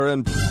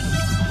And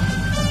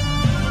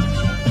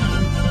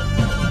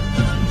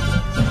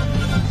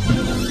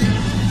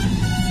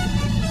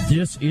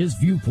This is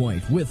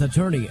Viewpoint with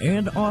attorney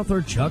and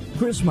author Chuck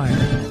Crismier.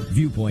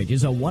 Viewpoint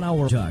is a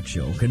 1-hour talk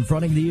show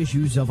confronting the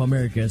issues of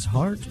America's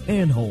heart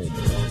and home.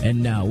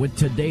 And now with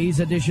today's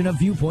edition of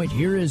Viewpoint,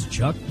 here is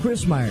Chuck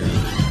Crismier.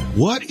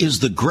 What is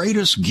the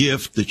greatest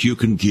gift that you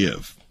can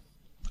give?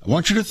 I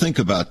want you to think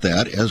about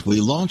that as we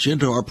launch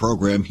into our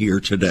program here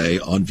today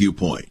on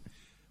Viewpoint.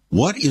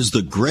 What is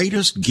the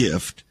greatest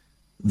gift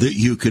that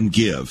you can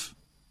give?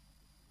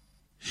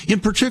 In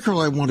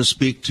particular, I want to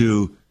speak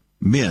to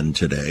men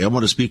today. I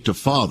want to speak to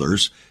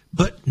fathers,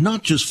 but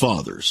not just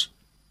fathers,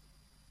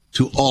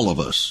 to all of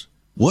us.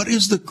 What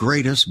is the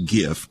greatest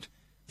gift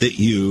that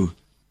you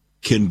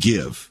can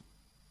give?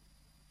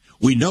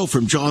 We know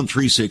from John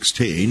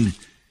 3:16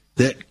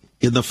 that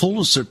in the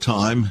fullness of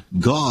time,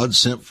 God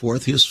sent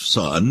forth his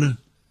Son.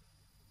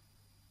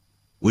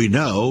 We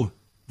know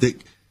that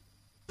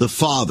the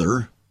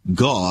Father,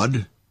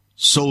 God,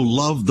 so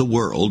loved the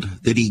world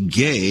that he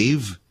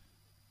gave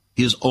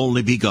his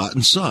only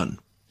begotten Son,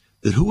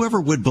 that whoever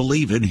would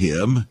believe in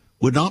him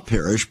would not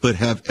perish but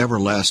have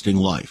everlasting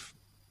life.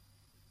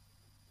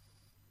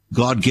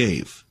 God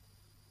gave.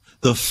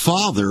 The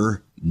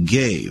Father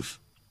gave.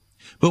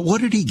 But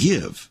what did he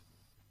give?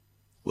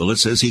 Well, it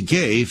says he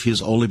gave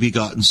his only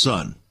begotten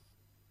Son.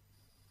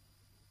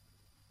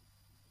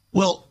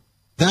 Well,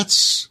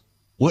 that's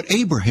what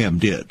Abraham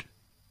did.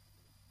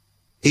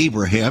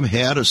 Abraham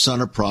had a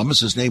son of promise.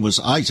 His name was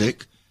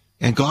Isaac.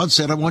 And God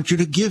said, I want you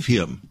to give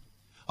him.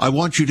 I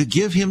want you to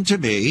give him to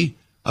me.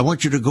 I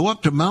want you to go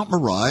up to Mount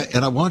Moriah,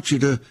 and I want you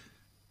to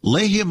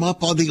lay him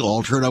up on the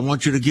altar, and I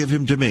want you to give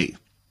him to me.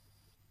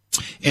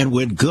 And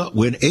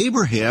when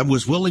Abraham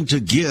was willing to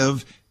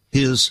give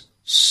his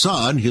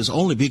son, his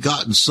only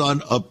begotten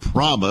son, a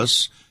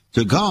promise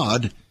to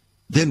God,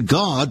 then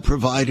God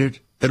provided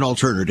an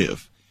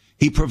alternative.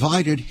 He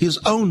provided his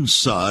own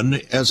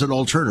son as an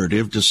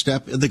alternative to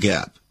step in the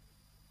gap.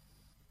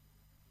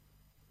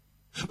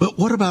 But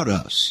what about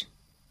us?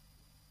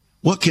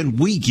 What can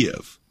we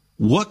give?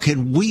 What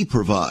can we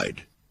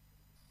provide?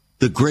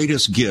 The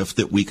greatest gift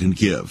that we can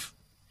give.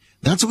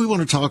 That's what we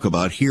want to talk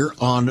about here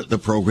on the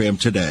program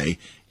today.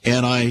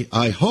 And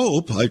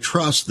I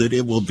trust that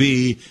it will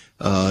be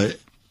a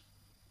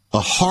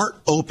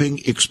heart-opening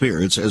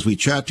experience as we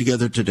chat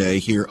together today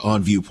here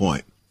on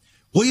Viewpoint.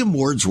 William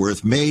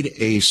Wordsworth made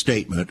a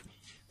statement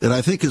that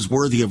I think is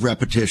worthy of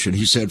repetition.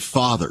 He said,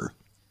 Father,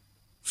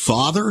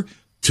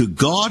 to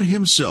God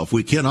himself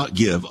we cannot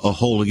give a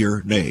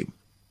holier name.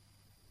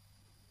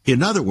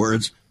 In other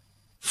words,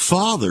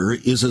 Father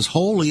is as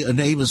holy a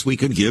name as we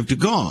can give to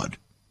God.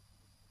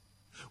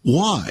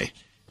 Why?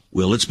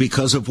 Well, it's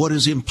because of what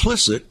is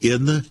implicit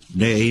in the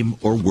name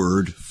or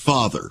word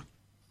Father.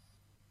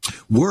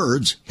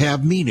 Words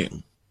have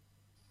meaning.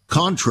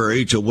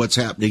 Contrary to what's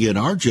happening in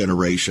our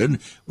generation,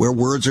 where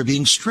words are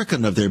being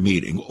stricken of their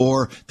meaning,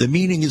 or the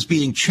meaning is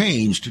being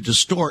changed to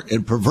distort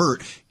and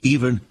pervert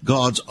even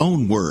God's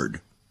own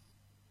word.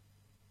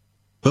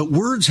 But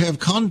words have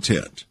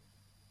content.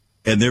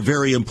 And they're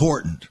very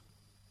important.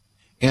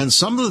 And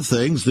some of the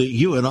things that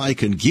you and I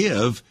can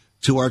give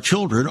to our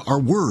children are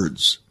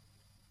words.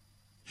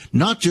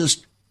 Not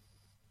just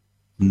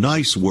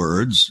nice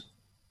words,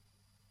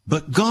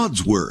 but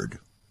God's word.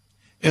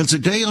 And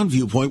today on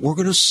Viewpoint, we're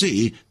going to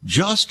see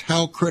just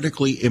how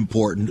critically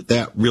important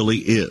that really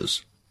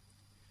is.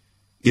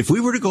 If we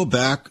were to go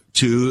back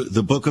to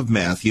the book of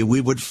Matthew,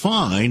 we would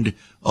find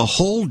a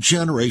whole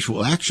generation.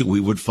 Well, actually, we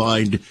would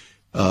find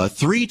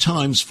 3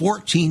 times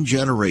 14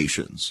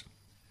 generations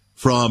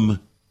from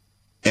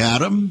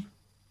Adam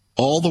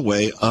all the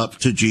way up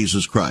to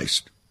Jesus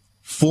Christ.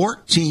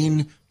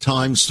 14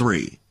 times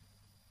 3.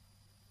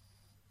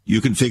 You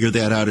can figure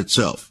that out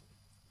itself.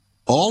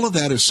 All of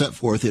that is set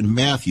forth in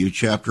Matthew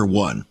chapter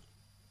 1.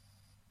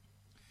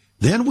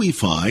 Then we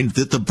find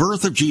that the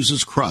birth of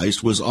Jesus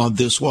Christ was on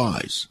this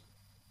wise.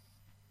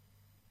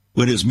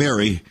 When his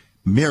mother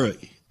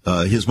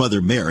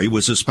Mary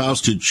was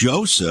espoused to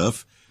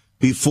Joseph,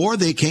 before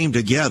they came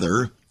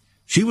together,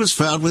 she was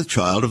found with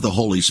child of the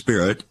Holy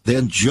Spirit.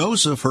 Then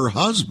Joseph, her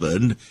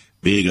husband,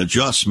 being a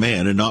just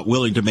man and not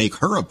willing to make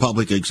her a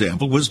public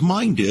example, was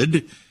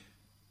minded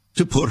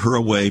to put her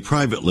away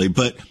privately.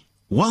 But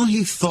while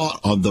he thought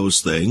on those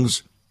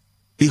things,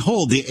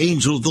 behold, the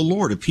angel of the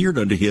Lord appeared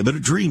unto him in a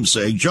dream,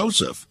 saying,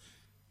 Joseph,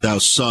 thou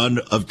son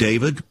of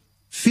David,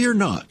 fear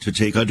not to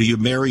take unto you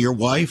Mary your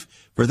wife,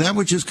 for that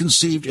which is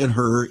conceived in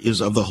her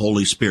is of the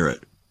Holy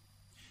Spirit.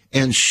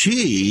 And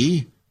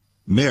she,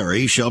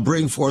 Mary, shall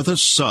bring forth a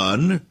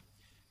son,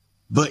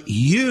 but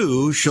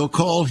you shall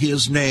call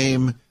his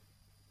name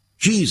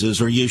Jesus,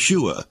 or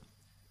Yeshua,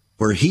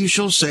 for he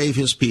shall save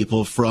his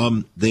people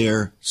from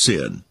their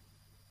sin.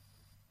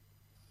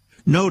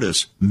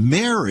 Notice,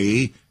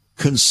 Mary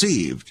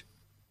conceived,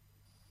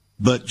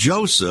 but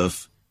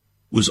Joseph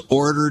was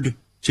ordered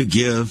to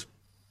give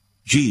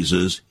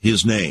Jesus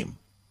his name.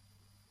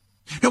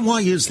 And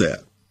why is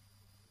that?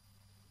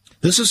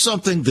 This is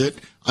something that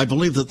I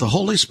believe that the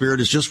Holy Spirit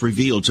has just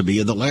revealed to me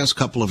in the last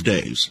couple of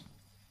days.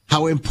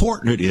 How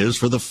important it is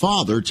for the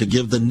father to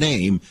give the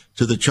name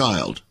to the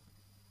child.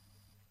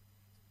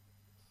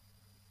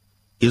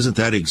 Isn't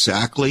that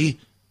exactly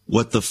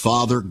what the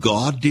Father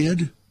God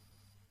did?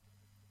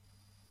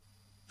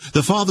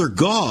 The Father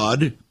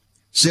God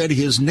said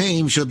his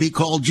name should be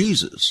called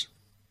Jesus.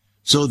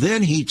 So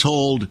then he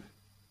told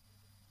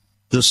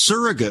the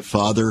surrogate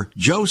father,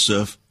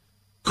 Joseph,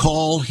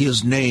 call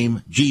his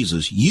name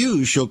Jesus.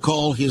 You shall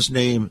call his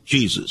name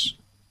Jesus.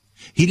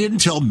 He didn't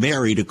tell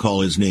Mary to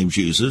call his name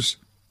Jesus.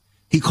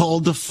 He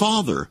called the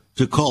Father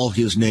to call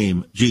his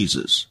name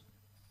Jesus.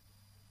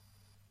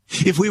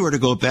 If we were to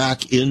go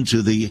back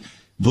into the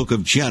book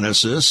of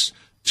Genesis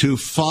to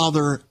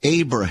Father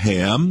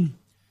Abraham,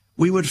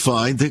 we would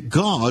find that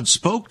God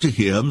spoke to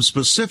him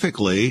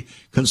specifically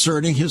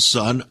concerning his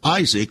son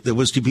Isaac that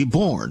was to be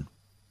born,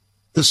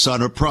 the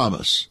son of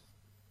promise.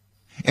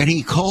 And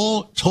he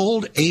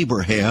told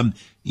Abraham,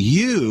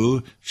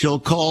 you shall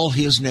call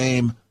his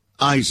name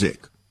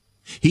Isaac.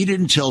 He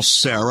didn't tell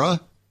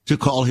Sarah to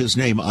call his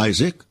name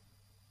Isaac.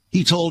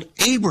 He told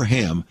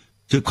Abraham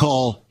to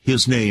call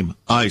his name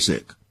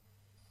Isaac.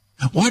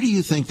 Why do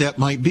you think that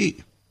might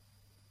be?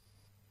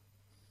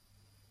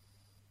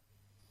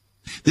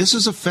 This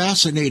is a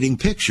fascinating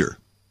picture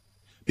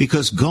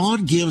because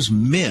God gives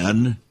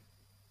men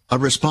a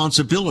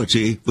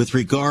responsibility with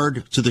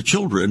regard to the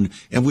children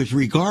and with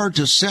regard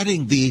to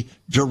setting the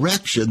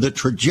direction, the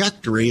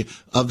trajectory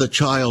of the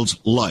child's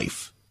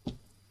life.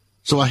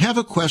 So I have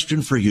a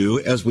question for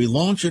you as we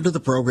launch into the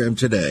program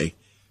today.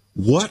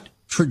 What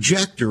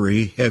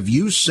trajectory have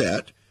you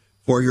set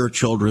for your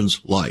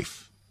children's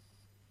life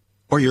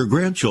or your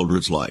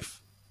grandchildren's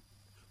life?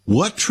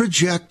 What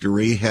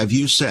trajectory have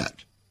you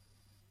set?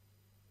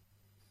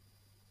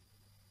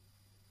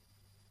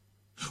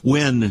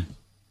 When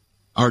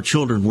our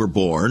children were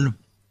born,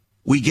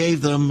 we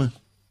gave them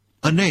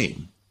a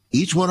name.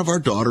 Each one of our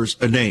daughters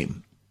a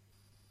name.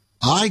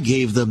 I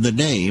gave them the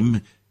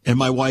name, and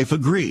my wife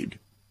agreed.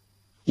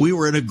 We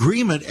were in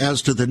agreement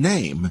as to the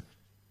name,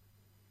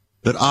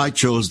 but I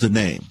chose the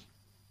name.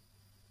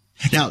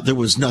 Now, there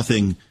was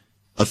nothing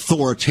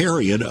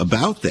authoritarian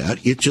about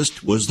that. It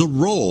just was the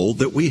role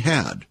that we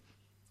had.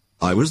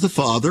 I was the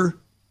father.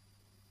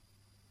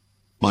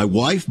 My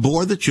wife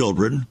bore the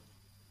children,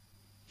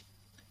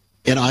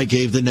 and I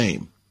gave the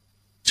name,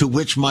 to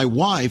which my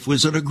wife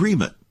was in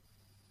agreement.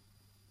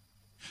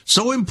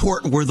 So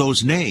important were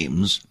those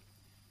names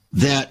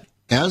that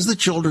as the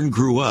children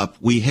grew up,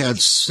 we had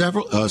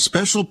several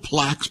special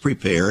plaques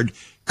prepared,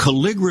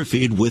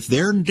 calligraphied with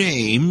their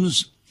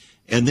names,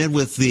 and then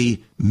with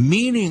the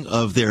meaning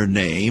of their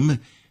name,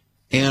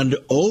 and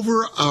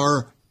over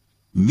our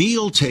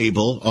meal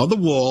table on the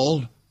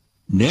wall,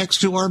 next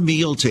to our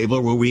meal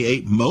table where we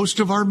ate most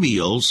of our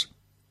meals,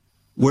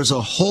 was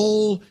a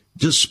whole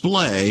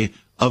display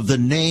of the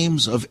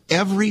names of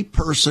every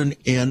person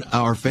in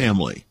our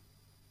family.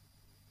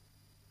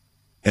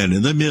 And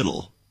in the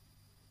middle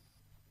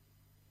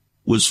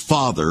was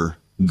Father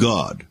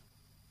God.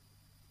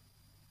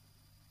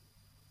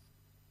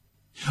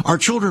 Our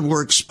children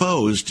were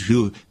exposed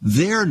to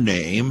their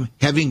name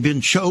having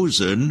been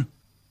chosen,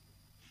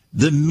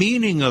 the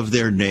meaning of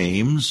their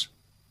names,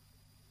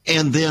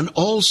 and then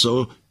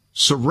also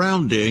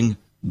surrounding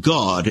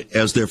God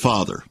as their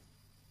Father.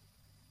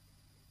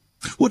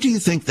 What do you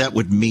think that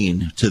would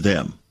mean to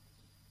them?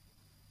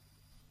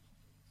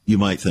 You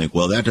might think,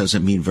 well, that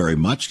doesn't mean very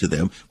much to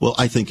them. Well,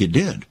 I think it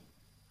did.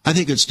 I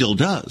think it still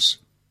does.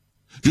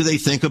 Do they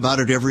think about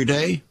it every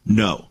day?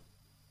 No.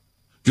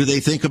 Do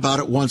they think about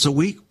it once a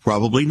week?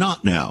 Probably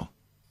not now.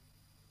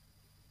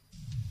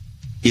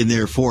 In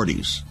their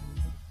 40s.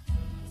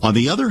 On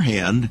the other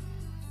hand,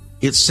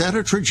 it set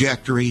a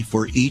trajectory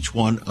for each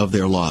one of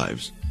their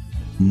lives.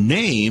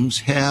 Names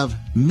have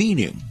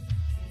meaning.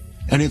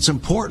 And it's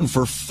important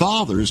for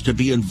fathers to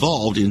be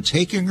involved in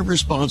taking a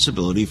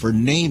responsibility for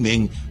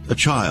naming a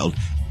child.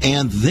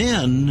 And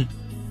then,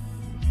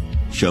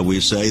 shall we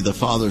say, the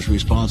father's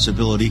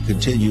responsibility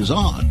continues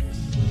on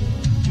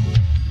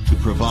to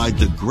provide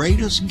the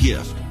greatest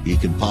gift he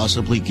can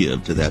possibly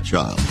give to that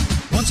child.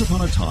 Once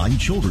upon a time,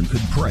 children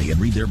could pray and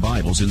read their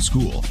Bibles in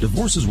school.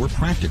 Divorces were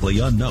practically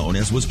unknown,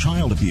 as was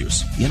child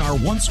abuse. In our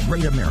once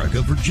great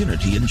America,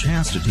 virginity and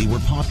chastity were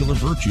popular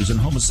virtues and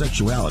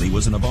homosexuality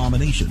was an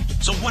abomination.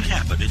 So what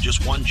happened in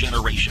just one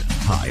generation?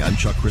 Hi, I'm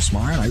Chuck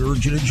Christmeyer, and I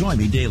urge you to join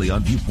me daily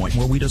on Viewpoint,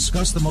 where we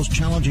discuss the most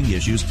challenging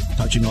issues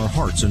touching our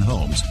hearts and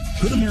homes.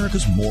 Could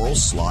America's moral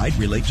slide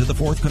relate to the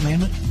Fourth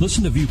Commandment?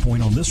 Listen to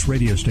Viewpoint on this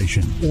radio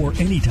station or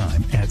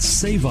anytime at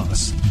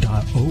saveus.org.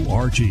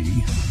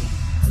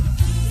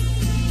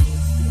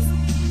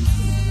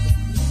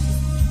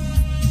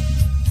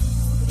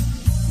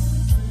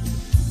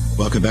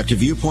 Welcome back to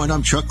Viewpoint.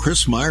 I'm Chuck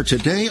Christmeyer.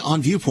 Today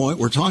on Viewpoint,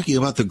 we're talking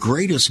about the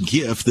greatest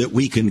gift that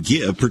we can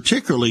give,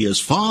 particularly as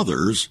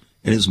fathers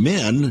and as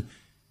men.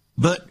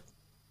 But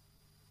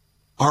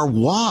our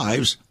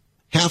wives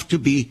have to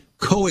be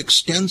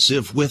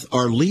coextensive with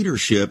our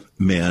leadership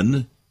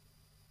men.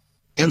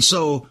 And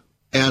so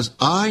as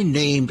I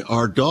named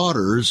our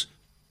daughters,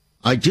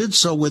 I did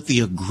so with the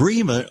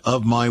agreement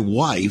of my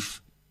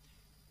wife.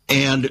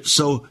 And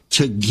so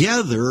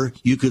together,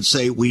 you could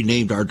say we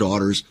named our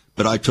daughters,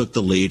 but I took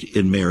the lead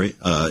in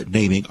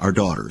naming our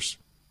daughters.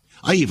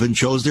 I even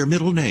chose their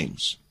middle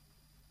names.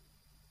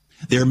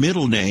 Their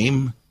middle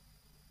name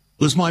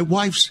was my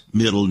wife's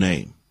middle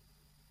name.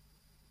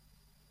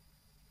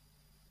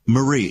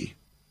 Marie.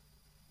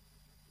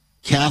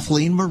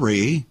 Kathleen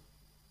Marie,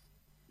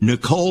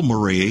 Nicole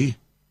Marie,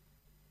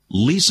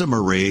 Lisa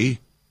Marie,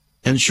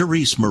 and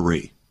Charisse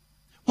Marie.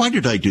 Why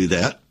did I do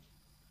that?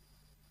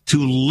 To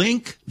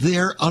link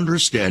their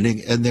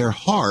understanding and their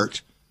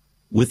heart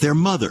with their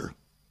mother,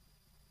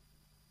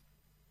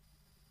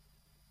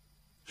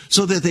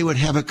 so that they would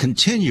have a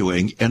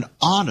continuing and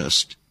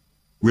honest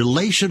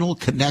relational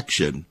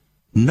connection,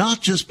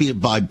 not just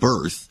by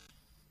birth,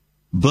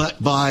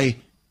 but by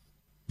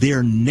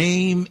their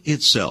name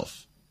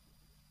itself.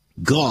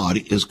 God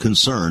is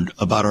concerned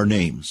about our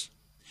names.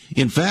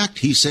 In fact,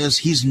 he says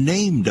he's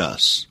named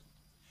us.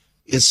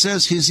 It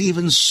says he's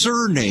even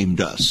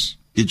surnamed us.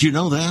 Did you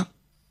know that?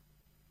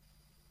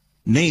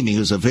 Naming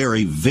is a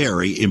very,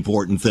 very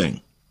important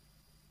thing.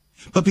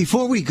 But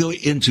before we go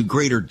into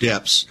greater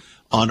depths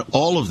on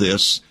all of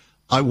this,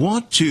 I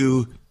want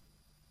to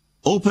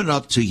open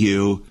up to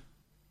you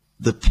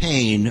the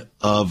pain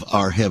of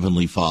our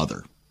Heavenly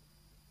Father.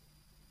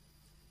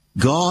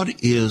 God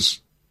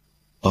is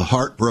a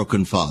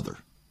heartbroken Father.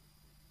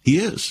 He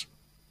is.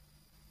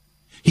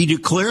 He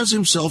declares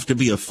himself to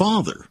be a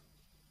father,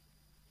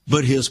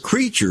 but his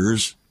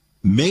creatures,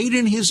 made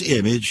in his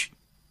image,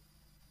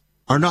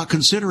 are not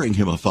considering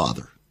him a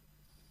father.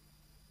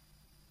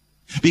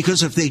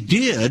 Because if they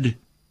did,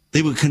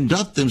 they would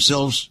conduct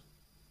themselves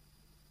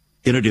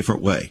in a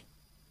different way.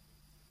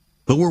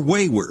 But we're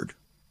wayward,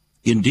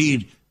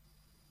 indeed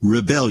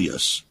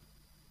rebellious.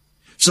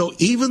 So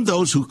even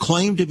those who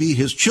claim to be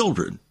his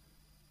children,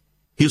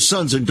 his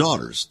sons and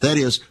daughters, that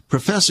is,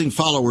 professing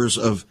followers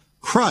of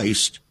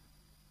Christ,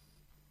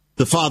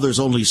 the Father's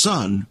only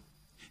Son,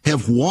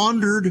 have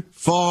wandered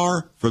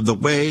far from the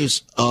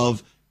ways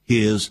of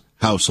his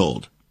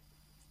household.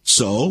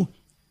 So,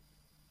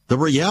 the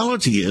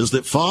reality is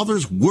that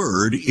Father's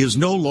word is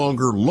no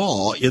longer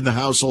law in the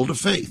household of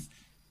faith.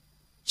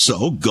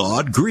 So,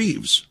 God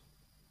grieves.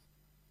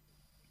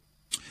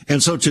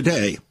 And so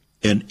today,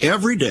 and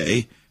every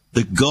day,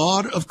 the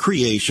God of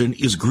creation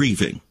is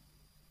grieving.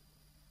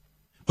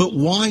 But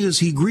why is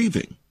he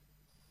grieving?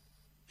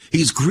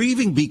 He's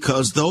grieving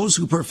because those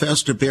who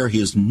profess to bear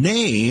his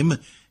name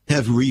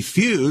have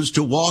refused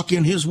to walk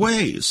in his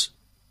ways.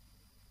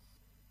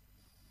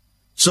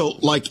 So,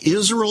 like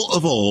Israel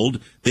of old,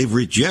 they've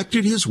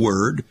rejected his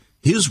word,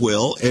 his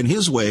will, and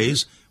his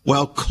ways,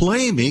 while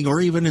claiming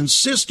or even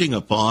insisting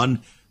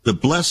upon the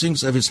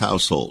blessings of his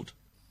household.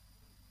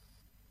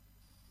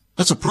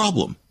 That's a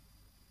problem.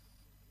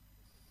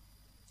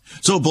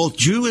 So both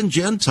Jew and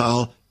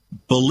Gentile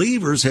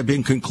believers have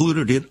been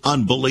concluded in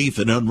unbelief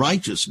and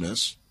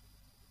unrighteousness,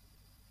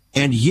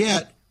 and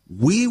yet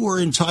we were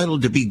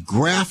entitled to be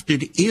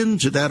grafted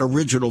into that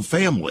original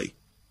family.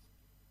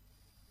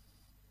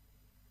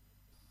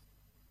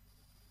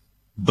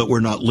 But we're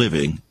not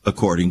living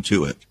according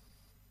to it.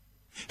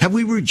 Have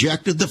we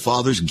rejected the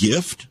Father's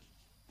gift?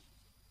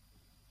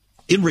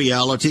 In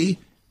reality,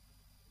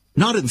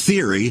 not in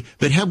theory,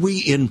 but have we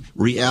in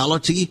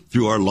reality,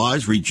 through our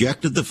lives,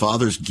 rejected the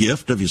Father's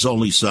gift of his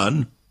only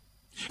Son?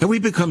 Have we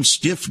become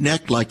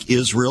stiff-necked like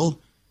Israel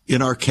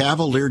in our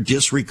cavalier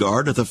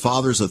disregard of the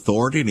Father's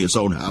authority in his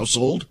own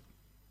household?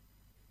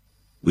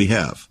 We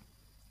have.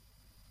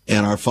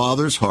 And our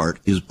Father's heart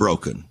is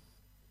broken.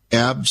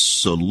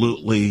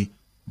 Absolutely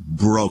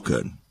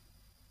broken.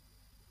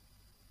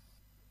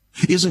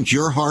 Isn't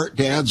your heart,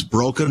 dads,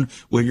 broken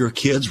when your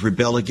kids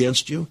rebel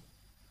against you?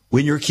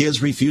 When your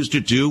kids refuse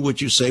to do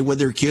what you say, when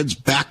their kids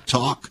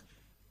backtalk?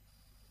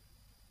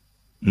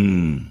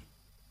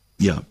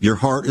 Yeah, your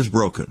heart is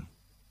broken.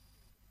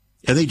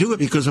 And they do it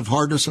because of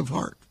hardness of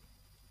heart.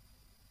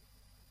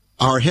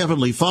 Our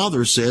Heavenly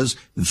Father says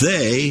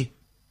they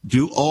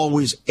do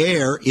always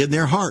err in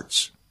their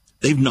hearts.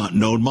 They've not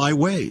known my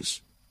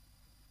ways.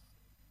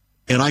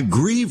 And I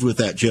grieve with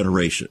that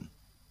generation.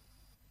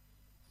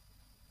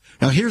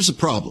 Now, here's the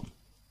problem.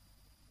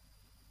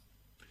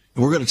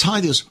 And we're going to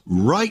tie this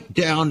right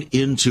down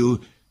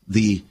into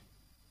the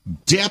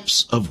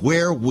depths of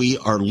where we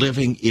are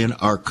living in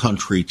our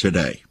country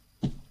today.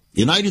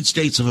 United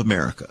States of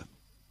America.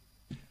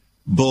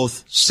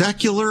 Both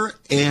secular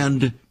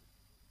and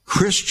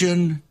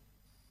Christian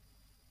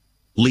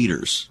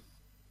leaders,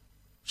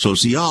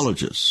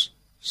 sociologists,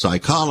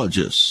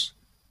 psychologists,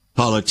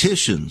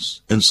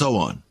 politicians, and so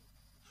on,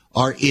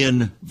 are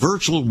in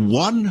virtual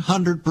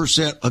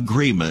 100%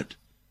 agreement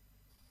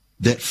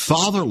that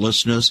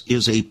fatherlessness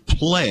is a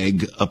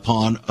plague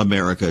upon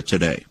America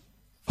today.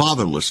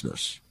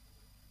 Fatherlessness.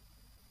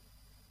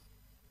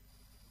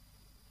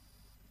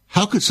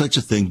 How could such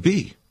a thing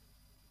be?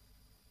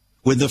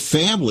 When the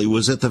family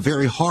was at the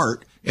very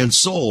heart and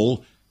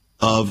soul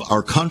of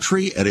our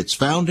country at its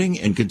founding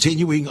and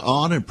continuing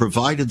on and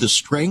provided the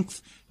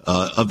strength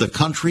of the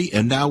country,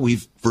 and now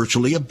we've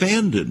virtually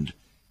abandoned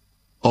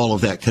all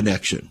of that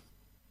connection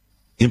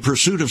in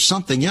pursuit of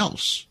something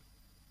else.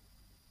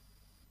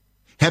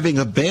 Having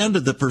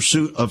abandoned the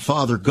pursuit of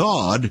Father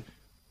God,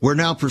 we're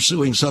now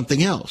pursuing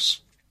something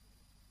else.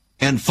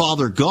 And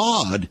Father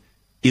God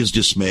is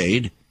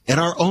dismayed, and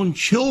our own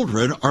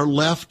children are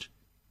left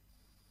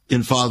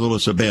in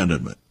fatherless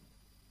abandonment.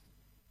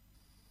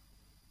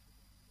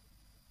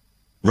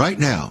 Right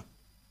now,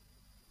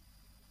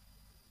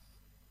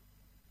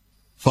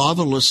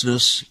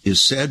 fatherlessness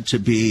is said to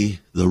be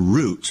the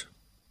root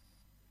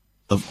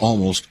of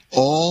almost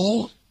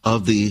all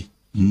of the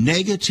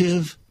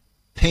negative,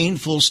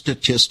 painful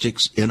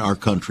statistics in our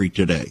country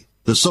today,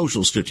 the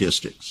social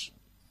statistics.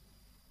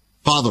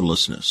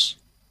 Fatherlessness.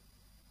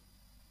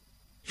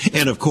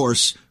 And of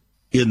course,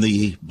 in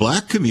the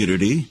black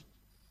community,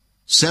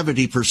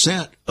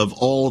 70% of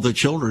all the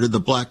children in the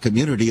black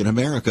community in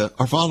America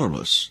are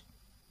fatherless.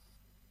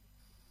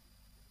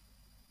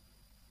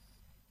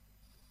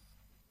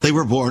 They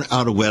were born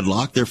out of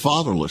wedlock. They're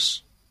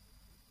fatherless.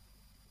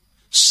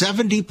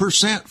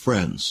 70%,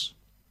 friends.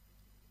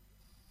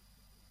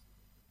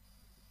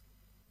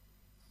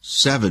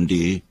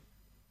 70%.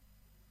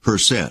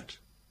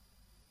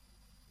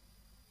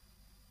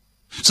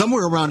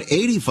 Somewhere around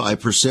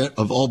 85%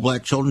 of all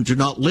black children do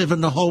not live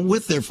in the home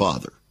with their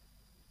father.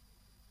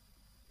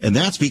 And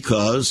that's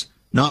because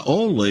not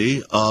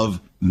only of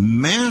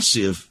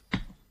massive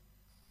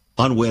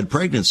unwed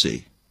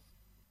pregnancy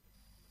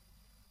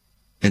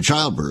and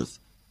childbirth,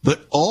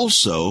 but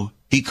also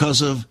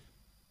because of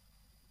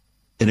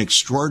an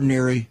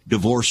extraordinary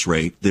divorce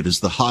rate that is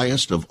the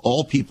highest of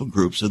all people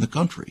groups in the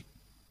country.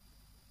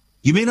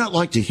 You may not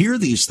like to hear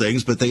these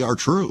things, but they are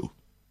true.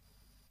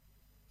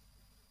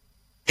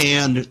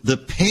 And the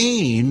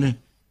pain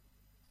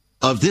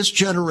of this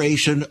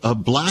generation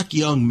of black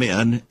young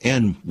men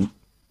and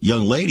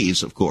young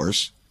ladies, of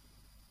course,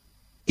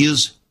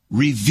 is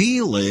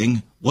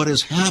revealing what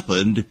has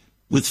happened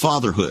with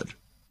fatherhood.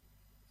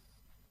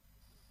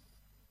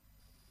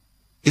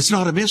 It's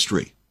not a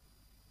mystery.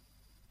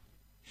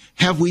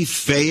 Have we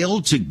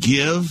failed to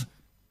give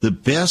the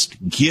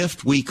best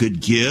gift we could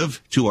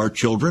give to our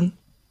children?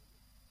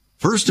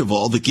 First of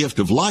all, the gift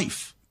of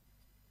life.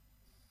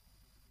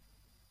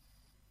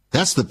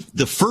 That's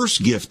the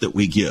first gift that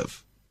we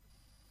give.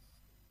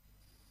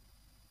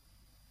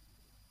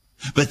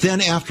 But then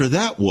after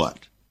that,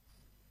 what?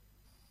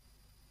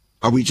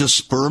 Are we just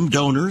sperm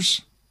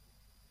donors?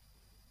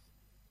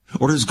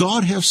 Or does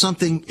God have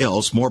something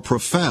else more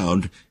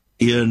profound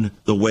in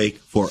the wake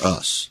for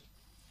us?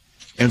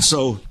 And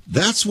so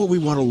that's what we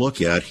want to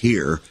look at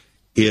here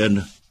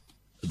in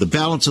the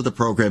balance of the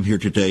program here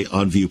today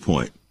on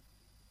Viewpoint.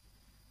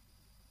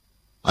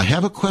 I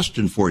have a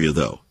question for you,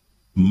 though.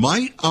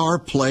 Might our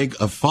plague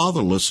of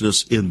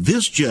fatherlessness in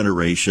this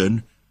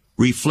generation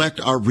reflect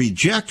our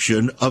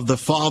rejection of the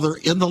father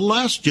in the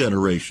last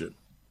generation?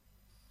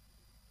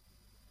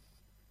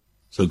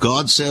 So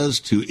God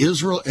says to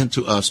Israel and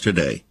to us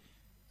today,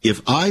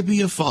 if I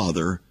be a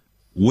father,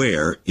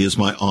 where is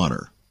my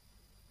honor?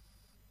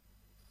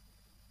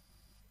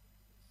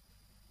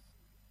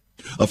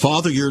 A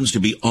father yearns to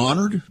be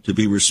honored, to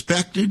be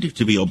respected,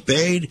 to be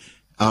obeyed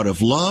out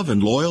of love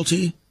and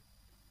loyalty.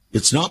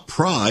 It's not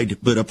pride,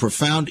 but a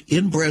profound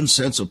inbred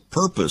sense of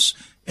purpose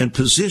and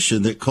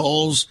position that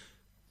calls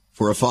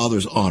for a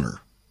father's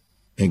honor.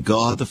 And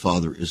God the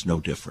Father is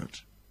no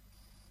different.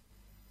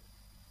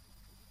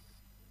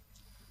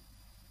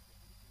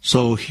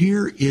 So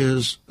here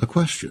is a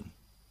question.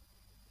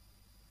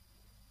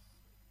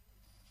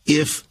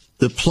 If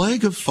the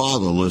plague of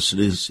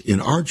fatherlessness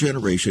in our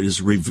generation is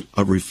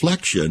a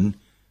reflection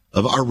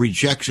of our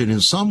rejection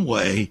in some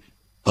way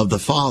of the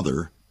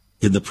father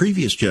in the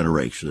previous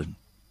generation,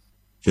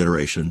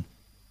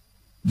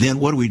 then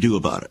what do we do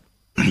about it?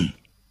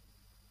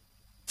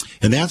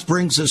 And that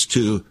brings us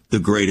to the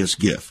greatest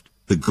gift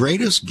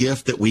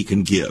that we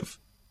can give.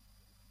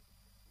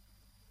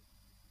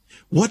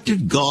 What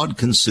did God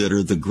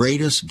consider the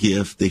greatest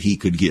gift that he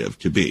could give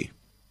to be?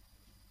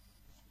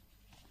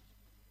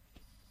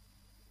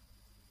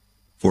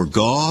 For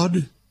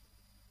God,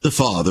 the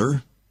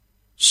Father,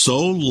 so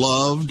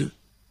loved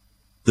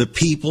the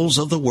peoples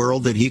of the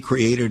world that he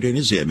created in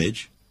his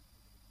image,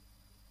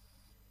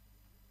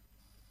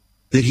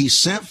 that he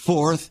sent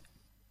forth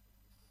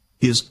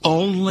his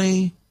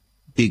only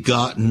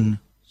begotten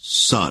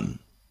Son,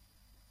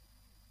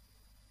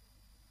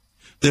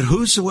 that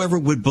whosoever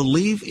would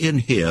believe in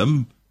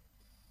him,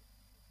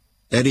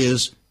 that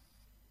is,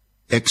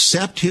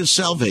 accept his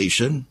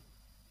salvation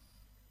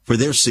for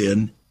their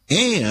sin,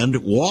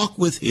 and walk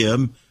with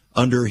him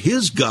under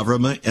his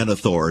government and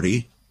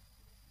authority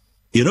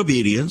in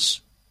obedience,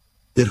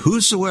 that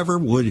whosoever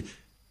would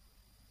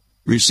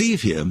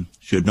receive him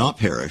should not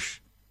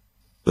perish,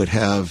 but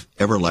have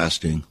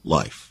everlasting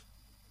life.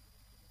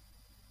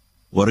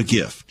 What a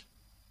gift.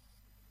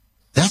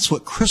 That's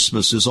what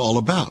Christmas is all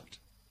about,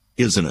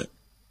 isn't it?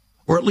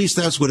 Or at least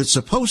that's what it's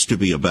supposed to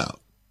be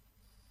about.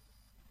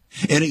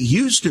 And it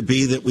used to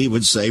be that we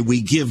would say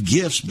we give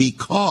gifts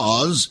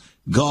because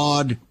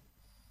God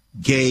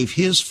gave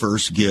his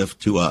first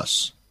gift to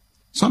us.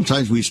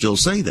 Sometimes we still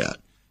say that,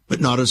 but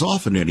not as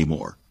often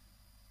anymore.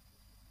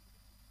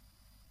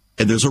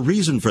 And there's a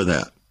reason for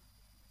that.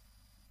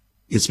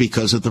 It's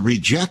because of the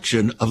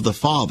rejection of the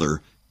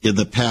Father in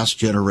the past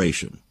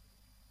generation.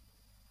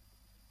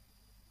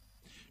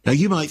 Now,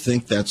 you might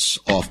think that's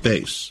off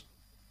base.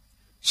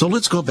 So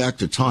let's go back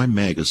to Time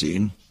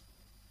magazine,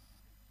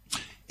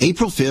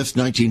 April 5th,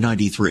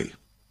 1993.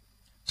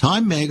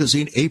 Time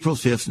magazine, April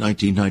 5th,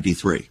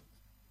 1993.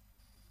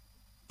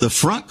 The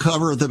front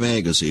cover of the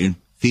magazine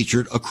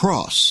featured a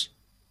cross.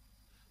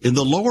 In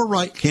the lower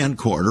right-hand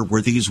corner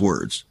were these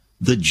words,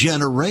 "The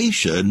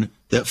generation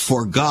that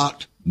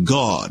forgot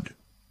God."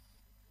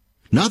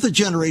 Not the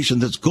generation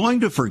that's going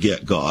to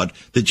forget God,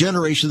 the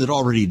generation that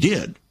already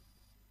did.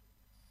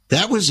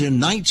 That was in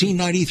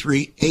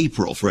 1993,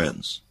 April,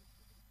 friends.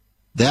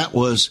 That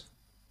was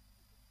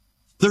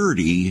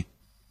 30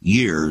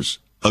 years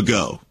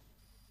ago.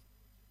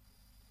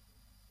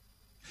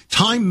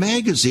 Time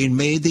magazine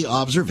made the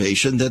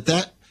observation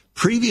that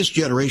previous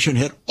generation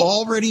had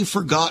already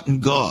forgotten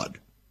God.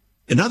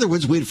 In other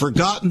words, we'd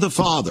forgotten the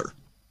Father.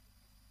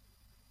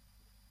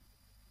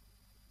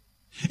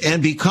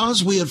 And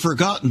because we had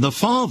forgotten the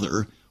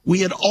Father, we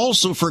had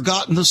also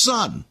forgotten the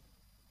Son,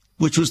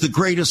 which was the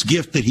greatest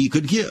gift that he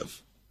could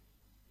give.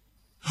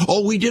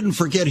 Oh, we didn't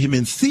forget him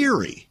in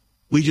theory.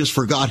 We just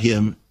forgot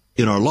him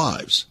in our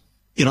lives,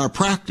 in our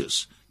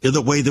practice, in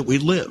the way that we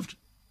lived.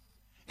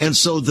 And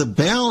so the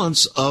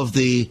balance of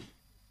the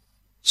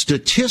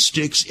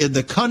statistics in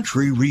the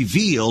country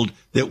revealed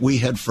that we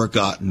had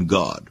forgotten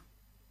God.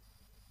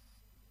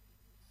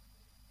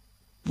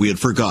 We had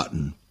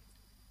forgotten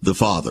the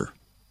Father.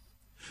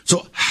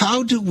 So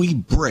how do we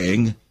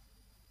bring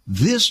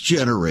this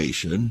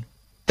generation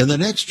and the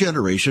next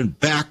generation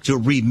back to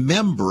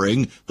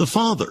remembering the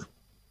Father?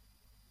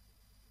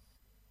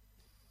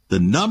 The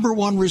number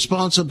one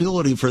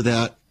responsibility for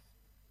that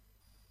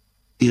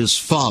is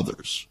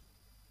fathers.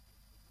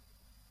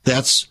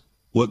 That's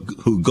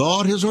who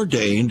God has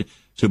ordained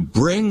to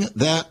bring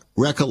that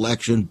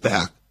recollection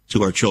back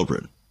to our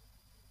children.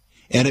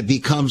 And it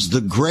becomes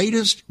the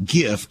greatest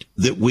gift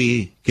that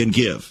we can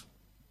give.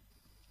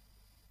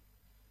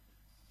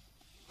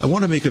 I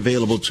want to make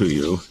available to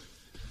you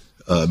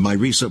my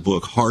recent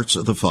book, Hearts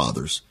of the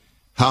Fathers,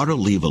 How to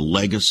Leave a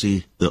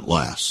Legacy That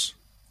Lasts.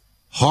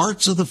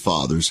 Hearts of the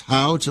Fathers,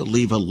 How to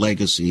Leave a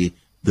Legacy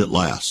That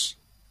Lasts.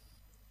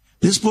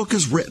 This book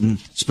is written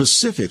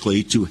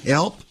specifically to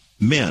help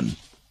men,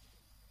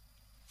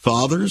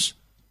 fathers,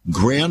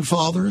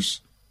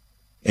 grandfathers,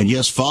 and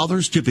yes,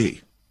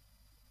 fathers-to-be,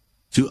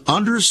 to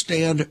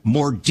understand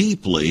more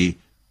deeply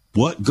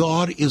what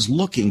God is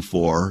looking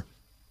for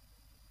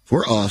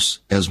us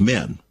as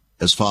men,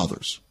 as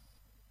fathers.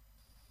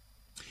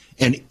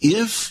 And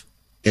if,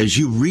 as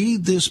you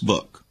read this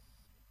book,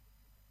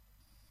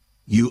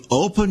 you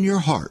open your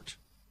heart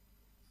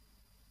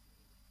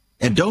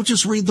and don't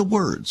just read the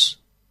words,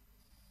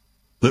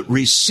 but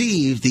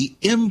receive the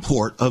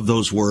import of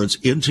those words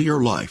into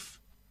your life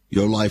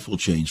will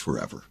change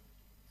forever.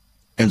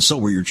 And so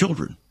will your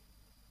children.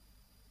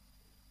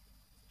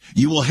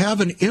 You will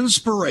have an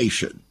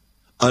inspiration,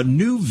 a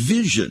new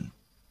vision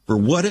for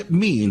what it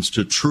means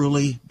to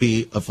truly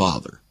be a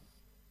father.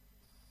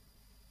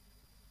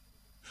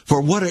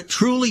 For what it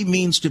truly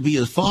means to be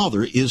a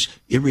father is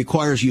it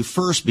requires you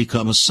first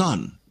become a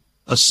son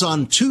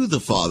to the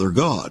Father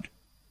God.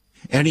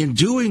 And in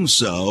doing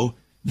so,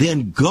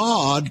 then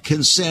God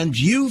can send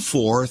you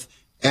forth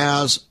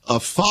as a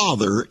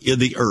father in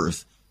the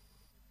earth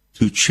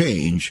to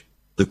change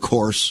the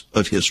course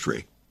of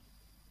history.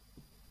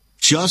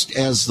 Just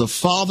as the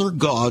Father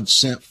God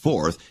sent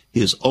forth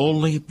his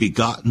only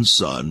begotten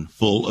Son,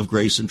 full of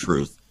grace and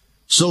truth,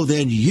 so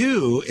then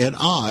you and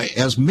I,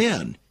 as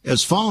men,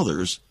 as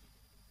fathers,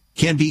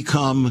 can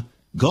become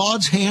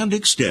God's hand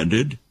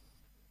extended,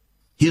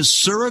 his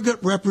surrogate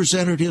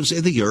representatives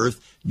in the earth,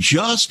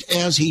 just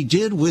as he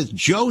did with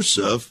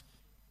Joseph,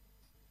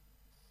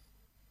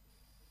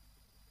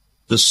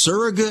 the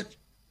surrogate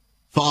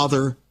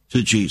father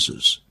to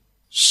Jesus.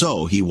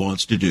 So he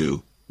wants to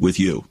do with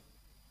you.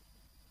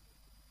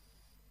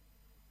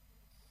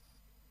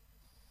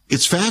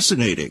 It's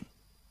fascinating.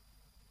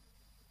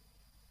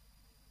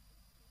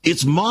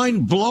 It's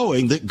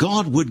mind-blowing that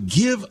God would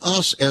give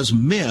us as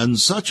men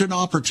such an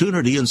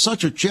opportunity and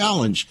such a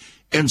challenge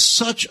and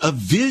such a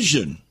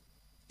vision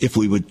if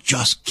we would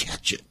just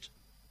catch it.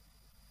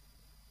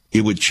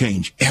 It would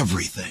change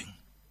everything.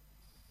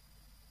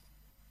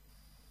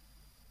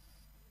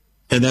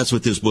 And that's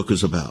what this book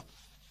is about.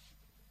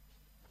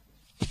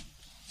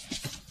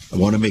 I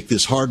want to make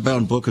this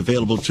hardbound book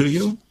available to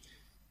you.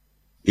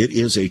 It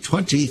is a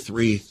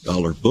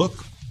 $23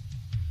 book.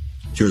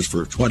 It's yours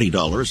for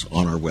 $20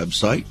 on our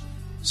website,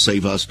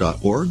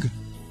 saveus.org.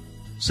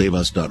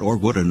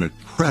 Saveus.org. What an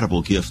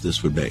incredible gift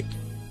this would make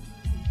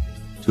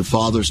to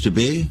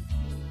fathers-to-be,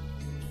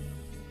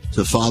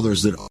 to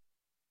fathers that are,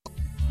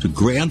 to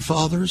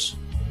grandfathers,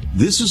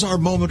 This is our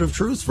moment of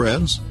truth,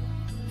 friends.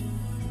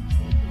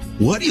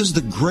 What is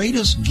the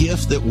greatest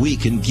gift that we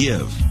can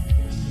give?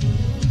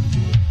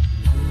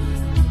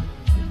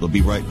 We'll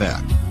be right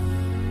back.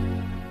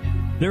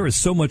 There is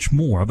so much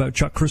more about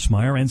Chuck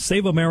Crismier and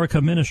Save America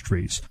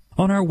Ministries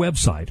on our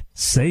website,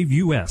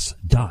 saveus.org.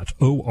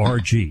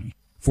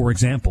 For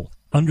example,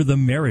 under the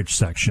marriage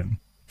section,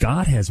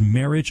 God has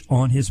marriage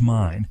on his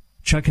mind.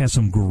 Chuck has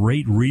some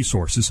great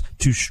resources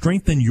to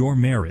strengthen your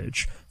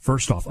marriage.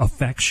 First off, a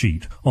fact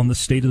sheet on the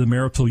state of the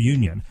marital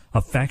union,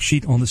 a fact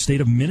sheet on the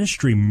state of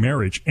ministry,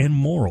 marriage, and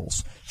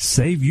morals.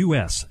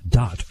 SaveUS.org.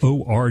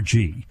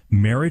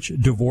 Marriage,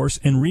 divorce,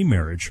 and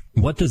remarriage.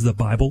 What does the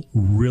Bible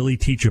really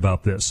teach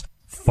about this?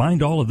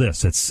 Find all of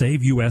this at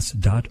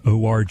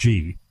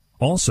SaveUS.org.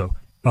 Also,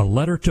 a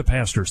letter to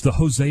pastors, the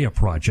Hosea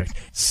Project,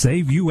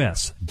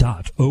 SaveUS.org,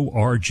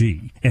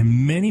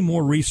 and many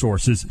more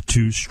resources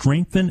to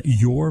strengthen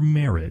your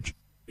marriage.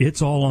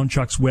 It's all on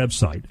Chuck's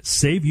website,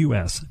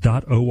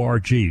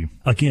 SaveUS.org.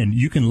 Again,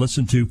 you can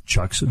listen to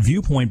Chuck's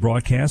Viewpoint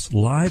broadcast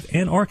live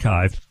and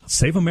archived.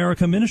 Save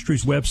America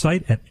Ministries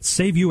website at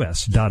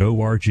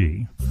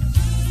SaveUS.org.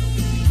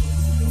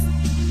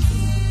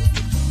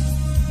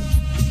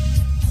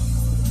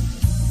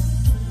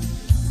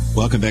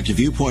 Welcome back to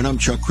Viewpoint. I'm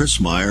Chuck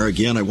Crismier.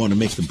 Again, I want to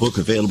make the book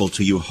available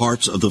to you,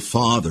 Hearts of the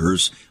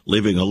Fathers,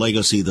 Living a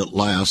Legacy That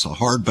Lasts, a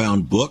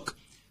hardbound book,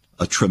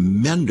 a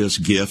tremendous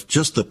gift.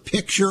 Just the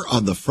picture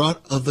on the front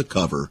of the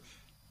cover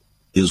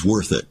is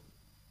worth it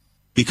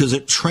because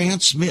it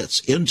transmits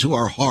into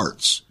our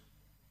hearts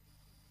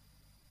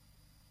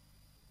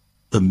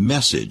the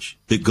message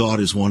that God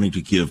is wanting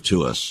to give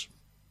to us.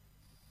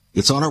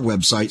 It's on our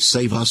website,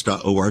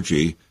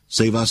 saveus.org,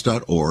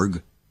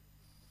 saveus.org.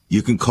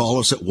 You can call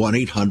us at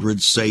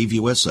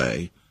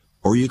 1-800-SAVE-USA,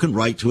 or you can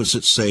write to us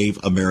at Save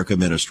America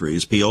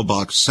Ministries, P.O.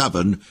 Box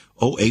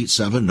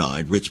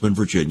 70879, Richmond,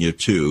 Virginia,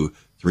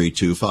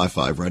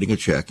 23255, writing a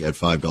check at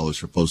 $5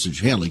 for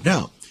postage handling.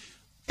 Now,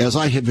 as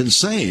I have been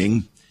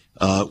saying,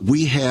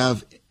 we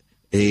have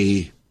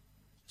a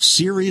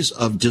series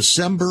of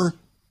December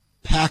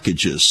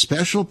packages,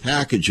 special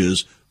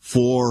packages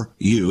for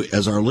you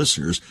as our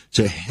listeners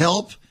to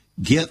help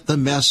get the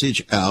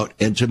message out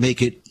and to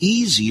make it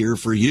easier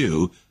for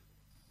you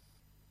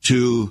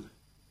to,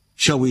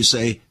 shall we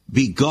say,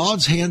 be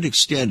God's hand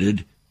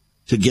extended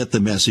to get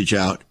the message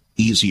out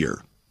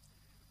easier.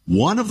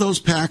 One of those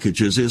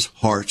packages is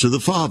Hearts of the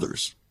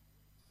Fathers.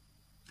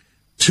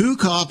 2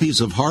 copies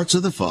of Hearts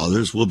of the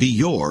Fathers will be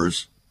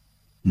yours,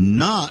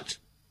 not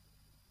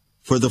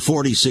for the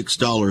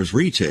 $46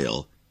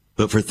 retail,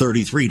 but for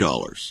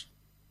 $33.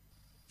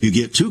 If you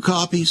get 2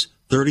 copies,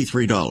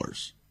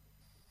 $33.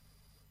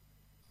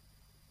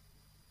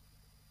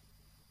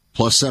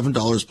 Plus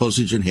 $7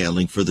 postage and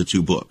handling for the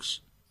 2 books.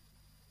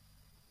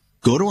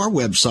 Go to our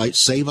website,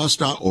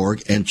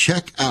 saveus.org, and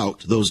check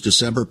out those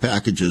December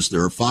packages.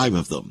 There are 5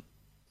 of them.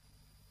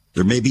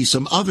 There may be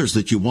some others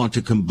that you want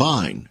to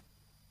combine.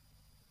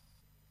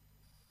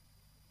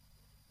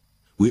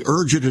 We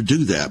urge you to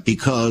do that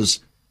because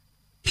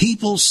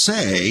people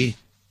say,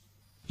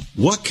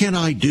 what can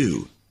I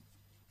do?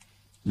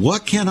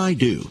 What can I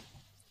do?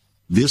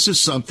 This is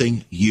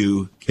something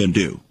you can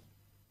do.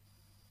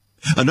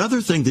 Another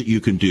thing that you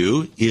can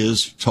do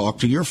is talk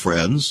to your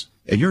friends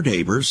and your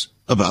neighbors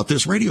about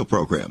this radio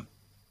program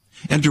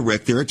and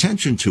direct their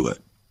attention to it.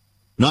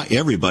 Not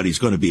everybody's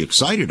going to be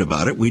excited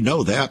about it. We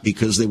know that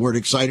because they weren't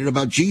excited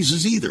about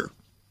Jesus either.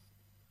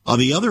 On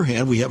the other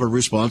hand, we have a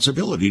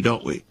responsibility,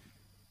 don't we,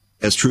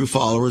 as true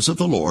followers of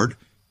the Lord,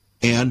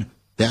 and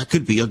that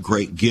could be a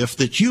great gift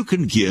that you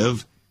can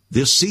give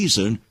this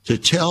season to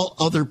tell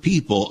other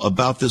people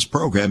about this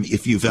program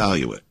if you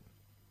value it.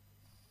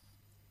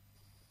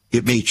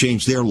 It may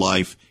change their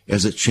life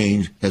as it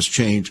has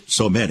changed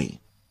so many.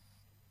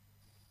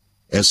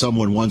 As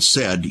someone once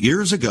said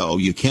years ago,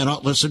 you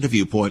cannot listen to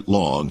Viewpoint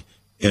long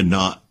and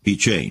not be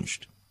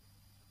changed.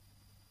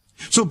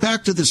 So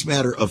back to this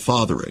matter of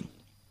fathering.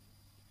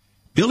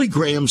 Billy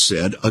Graham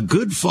said, a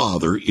good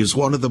father is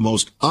one of the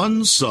most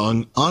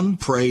unsung,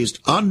 unpraised,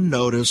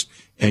 unnoticed,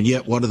 and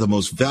yet one of the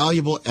most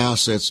valuable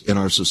assets in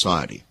our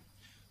society.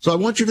 So I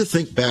want you to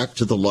think back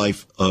to the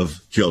life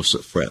of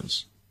Joseph,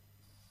 friends.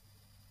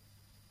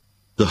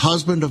 The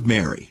husband of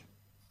Mary,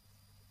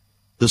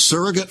 the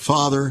surrogate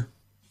father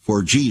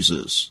for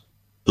Jesus,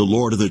 the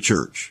Lord of the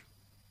church.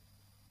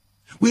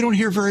 We don't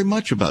hear very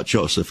much about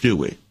Joseph, do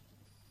we?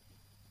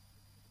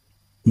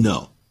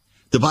 No.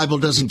 The Bible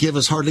doesn't give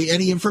us hardly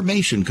any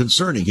information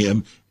concerning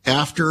him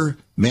after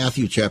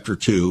Matthew chapter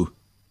 2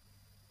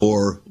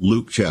 or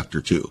Luke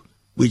chapter 2.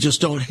 We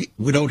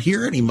don't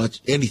hear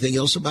anything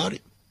else about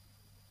it.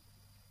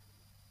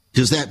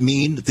 Does that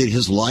mean that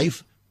his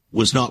life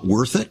was not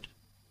worth it?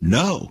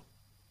 No.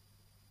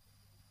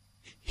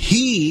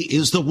 He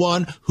is the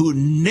one who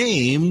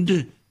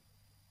named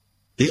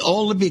the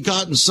only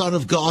begotten Son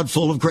of God,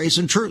 full of grace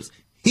and truth.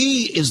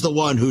 He is the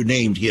one who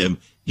named him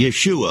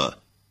Yeshua,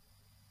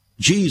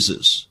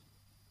 Jesus,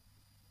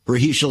 for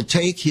he shall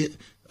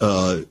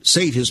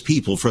save his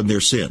people from their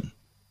sin.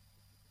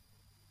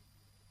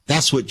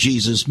 That's what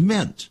Jesus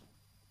meant.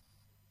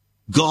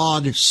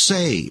 God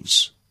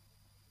saves.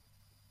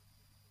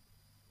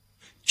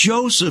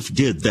 Joseph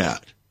did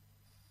that.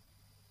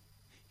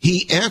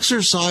 He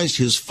exercised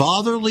his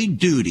fatherly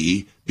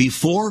duty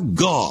before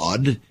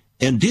God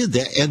and did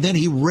that, and then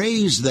he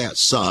raised that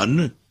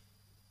son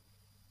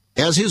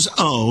as his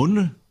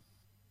own,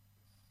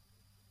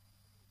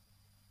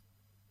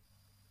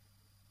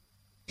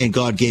 and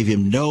God gave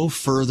him no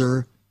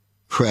further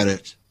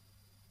credit,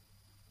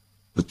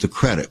 but the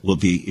credit will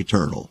be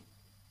eternal.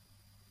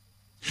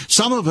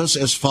 Some of us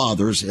as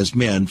fathers, as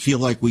men, feel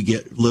like we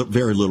get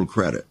very little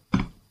credit,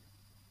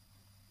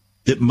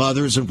 that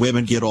mothers and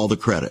women get all the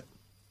credit.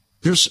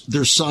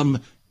 There's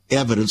some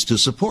evidence to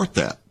support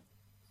that.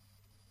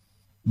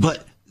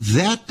 But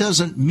that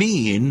doesn't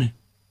mean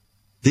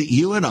that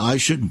you and I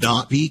should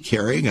not be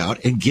carrying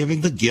out and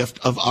giving the gift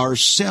of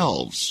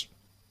ourselves.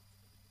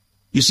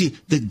 You see,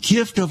 the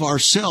gift of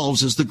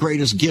ourselves is the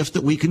greatest gift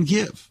that we can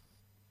give.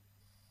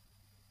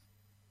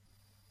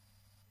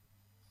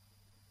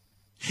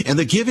 And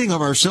the giving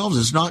of ourselves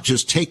is not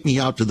just take me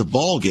out to the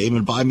ball game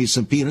and buy me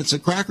some peanuts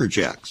and Cracker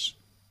Jacks.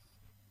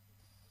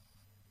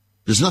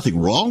 There's nothing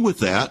wrong with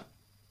that.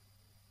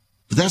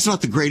 But that's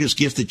not the greatest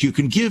gift that you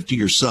can give to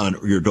your son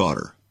or your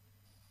daughter.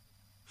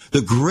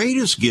 The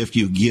greatest gift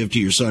you give to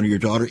your son or your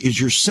daughter is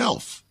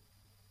yourself.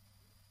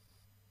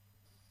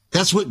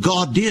 That's what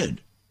God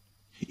did.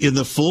 In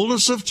the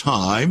fullness of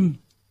time,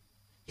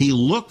 he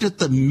looked at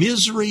the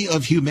misery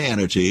of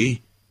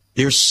humanity,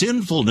 their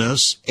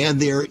sinfulness, and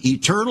their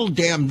eternal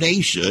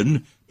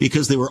damnation,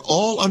 because they were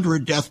all under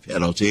a death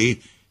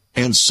penalty.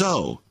 And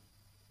so,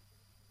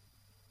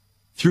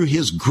 through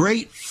his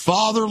great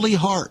fatherly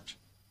heart,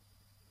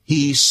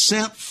 he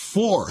sent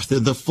forth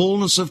in the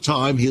fullness of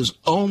time his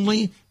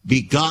only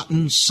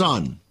begotten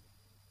Son,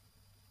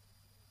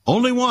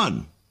 only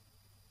one,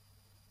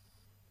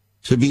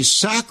 to be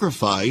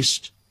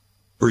sacrificed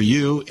for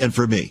you and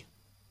for me,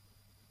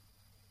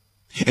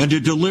 and to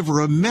deliver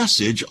a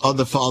message on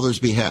the Father's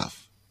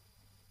behalf.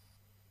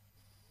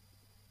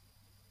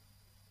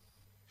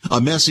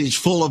 A message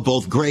full of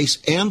both grace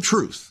and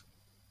truth.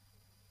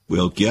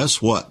 Well,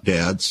 guess what,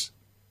 dads?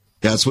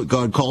 That's what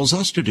God calls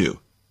us to do.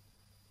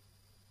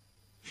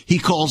 He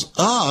calls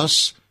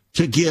us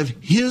to give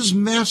his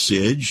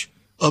message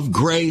of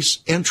grace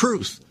and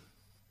truth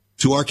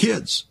to our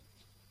kids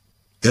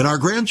and our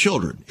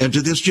grandchildren and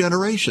to this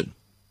generation.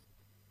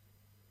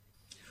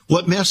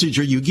 What message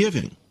are you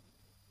giving?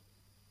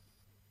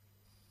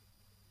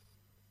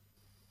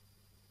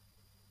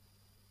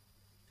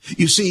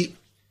 You see,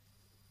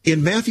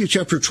 in Matthew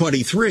chapter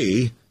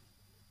 23,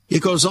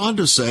 it goes on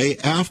to say,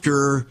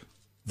 after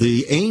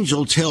the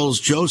angel tells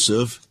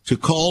Joseph to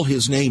call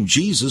his name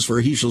Jesus,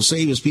 for he shall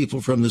save his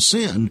people from the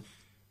sin,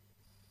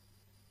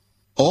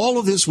 all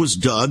of this was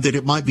done that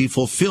it might be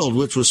fulfilled,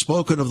 which was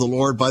spoken of the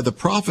Lord by the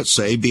prophet,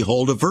 saying,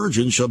 Behold, a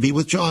virgin shall be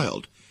with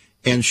child,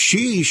 and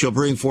she shall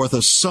bring forth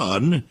a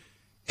son,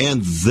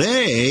 and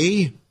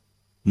they,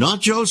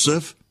 not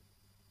Joseph,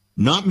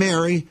 not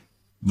Mary,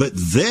 but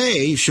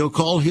they shall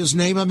call his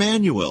name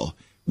Emmanuel,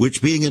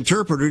 which being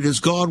interpreted is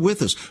God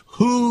with us.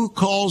 Who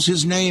calls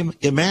his name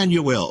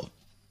Emmanuel?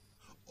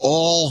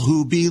 All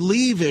who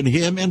believe in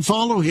him and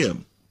follow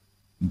him.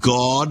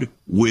 God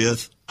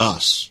with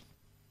us.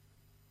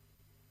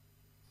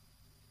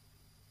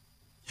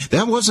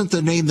 That wasn't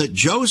the name that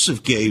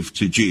Joseph gave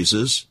to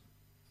Jesus.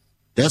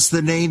 That's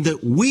the name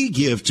that we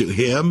give to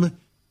him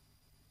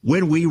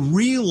when we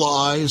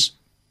realize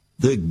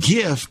the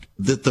gift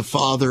that the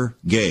Father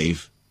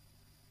gave.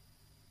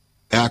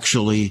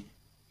 Actually,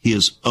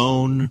 his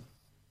own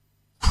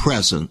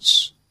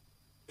presence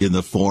in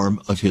the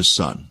form of his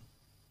Son.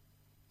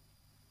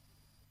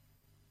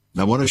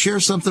 I want to share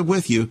something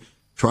with you.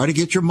 Try to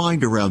get your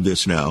mind around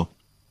this now.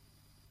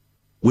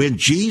 When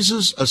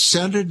Jesus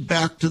ascended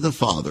back to the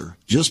Father,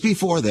 just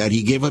before that,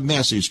 he gave a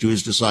message to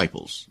his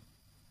disciples.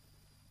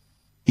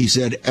 He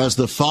said, As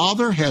the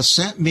Father has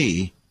sent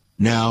me,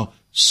 now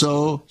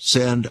so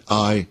send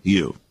I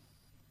you.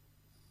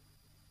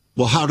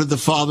 Well, how did the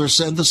Father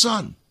send the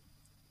Son?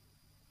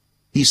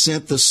 He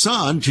sent the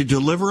Son to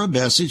deliver a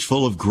message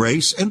full of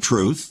grace and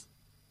truth,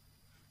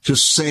 to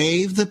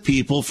save the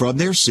people from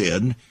their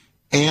sin,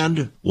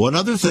 and one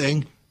other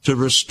thing, to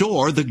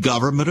restore the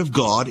government of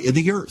God in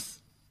the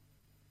earth.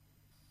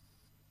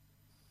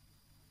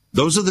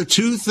 Those are the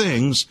two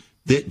things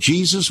that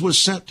Jesus was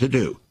sent to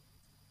do.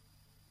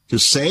 To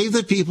save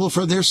the people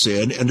from their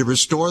sin and to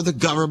restore the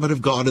government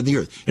of God in the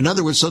earth. In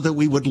other words, so that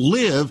we would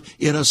live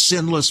in a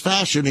sinless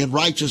fashion, in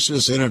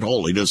righteousness and in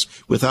holiness,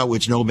 without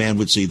which no man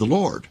would see the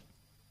Lord.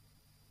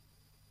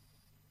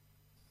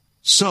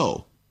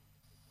 So,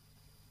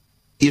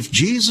 if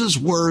Jesus'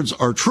 words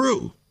are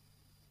true,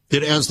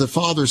 that as the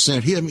Father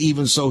sent him,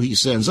 even so he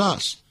sends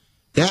us,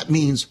 that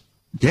means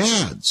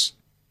dads,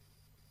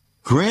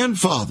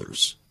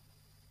 grandfathers,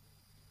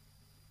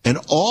 and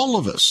all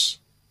of us,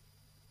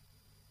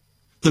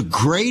 the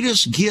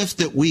greatest gift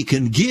that we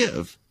can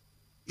give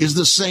is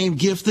the same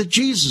gift that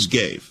Jesus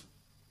gave.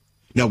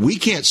 Now, we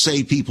can't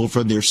save people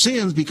from their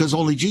sins because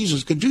only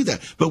Jesus can do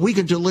that, but we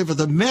can deliver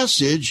the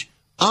message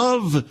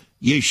of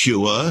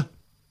Yeshua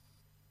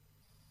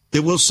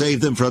that will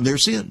save them from their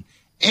sin.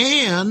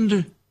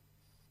 And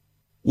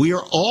we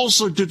are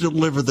also to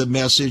deliver the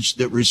message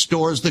that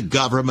restores the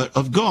government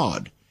of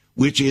God,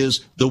 which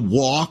is the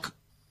walk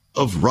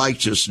of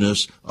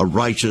righteousness, a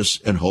righteous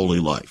and holy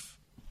life.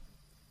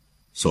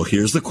 So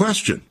here's the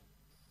question.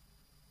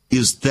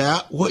 Is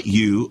that what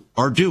you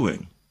are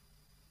doing?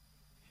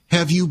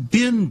 Have you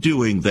been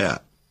doing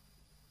that?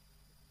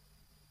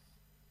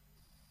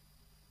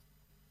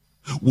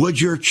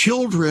 Would your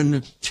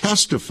children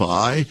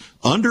testify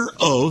under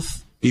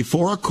oath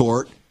before a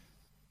court,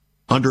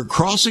 under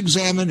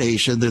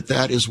cross-examination, that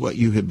that is what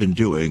you have been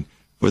doing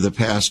for the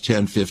past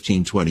 10,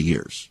 15, 20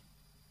 years?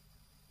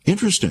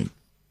 Interesting.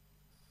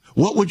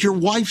 What would your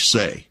wife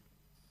say,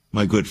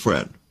 my good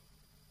friend?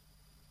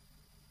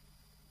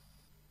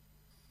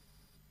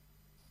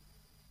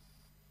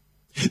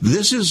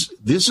 This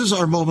is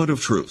our moment of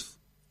truth.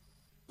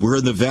 We're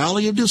in the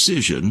valley of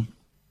decision,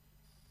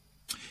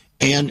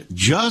 and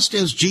just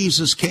as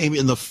Jesus came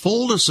in the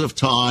fullness of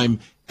time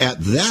at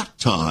that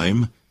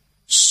time,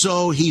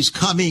 so he's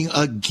coming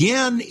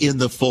again in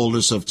the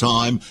fullness of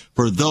time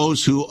for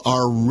those who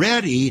are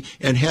ready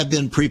and have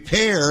been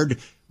prepared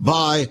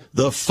by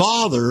the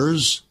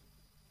fathers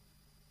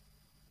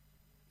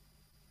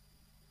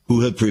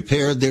who have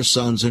prepared their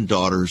sons and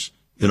daughters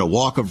in a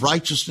walk of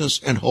righteousness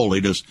and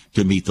holiness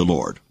to meet the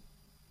Lord.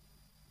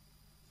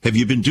 Have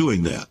you been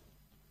doing that?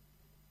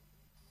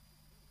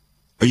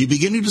 Are you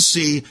beginning to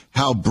see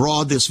how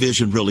broad this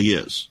vision really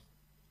is?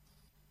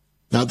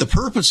 Now, the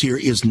purpose here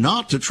is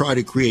not to try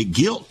to create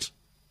guilt.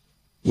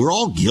 We're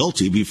all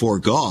guilty before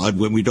God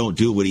when we don't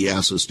do what he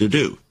asks us to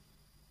do.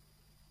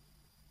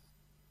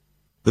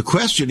 The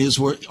question is,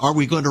 are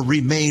we going to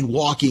remain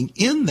walking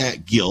in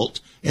that guilt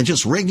and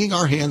just wringing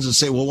our hands and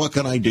say, well, what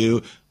can I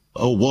do?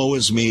 Oh, woe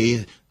is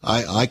me.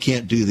 I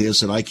can't do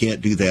this and I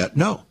can't do that.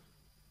 No,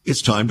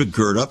 it's time to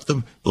gird up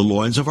the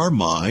loins of our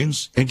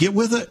minds and get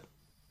with it.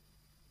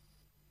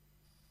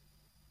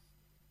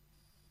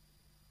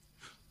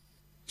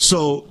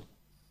 So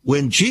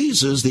when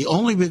Jesus, the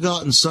only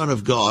begotten Son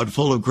of God,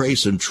 full of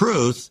grace and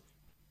truth,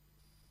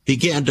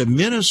 began to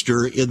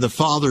minister in the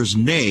Father's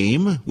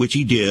name, which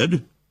he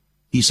did,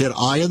 he said,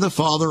 I and the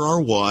Father are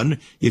one.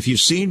 If you've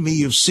seen me,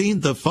 you've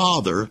seen the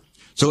Father.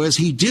 So as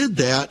he did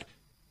that,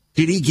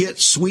 did he get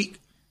sweet,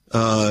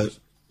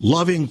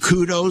 loving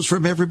kudos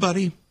from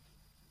everybody?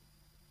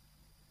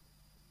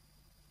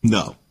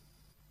 No.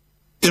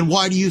 Then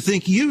why do you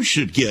think you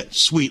should get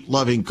sweet,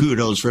 loving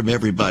kudos from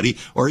everybody,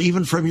 or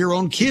even from your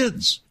own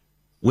kids,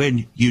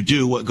 when you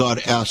do what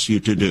God asks you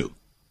to do?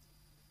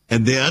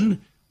 And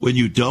then, when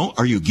you don't,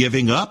 are you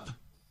giving up?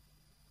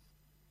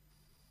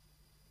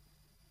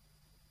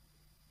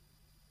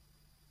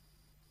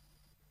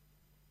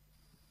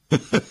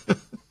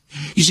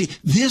 You see,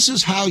 this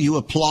is how you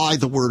apply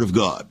the Word of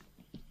God.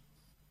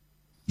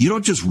 You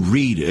don't just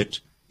read it,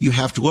 you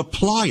have to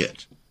apply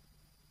it.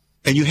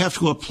 And you have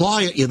to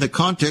apply it in the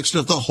context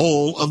of the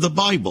whole of the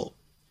Bible.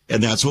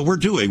 And that's what we're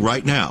doing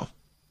right now.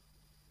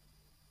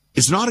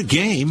 It's not a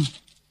game.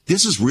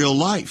 This is real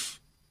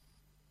life.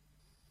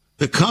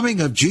 The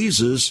coming of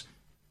Jesus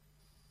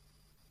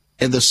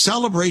and the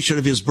celebration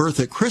of his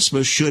birth at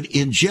Christmas should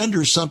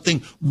engender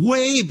something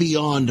way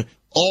beyond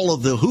all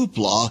of the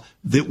hoopla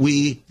that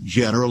we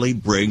generally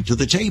bring to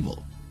the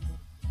table.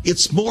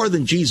 It's more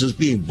than Jesus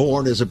being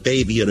born as a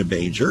baby in a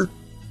manger.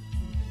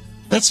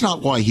 That's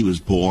not why he was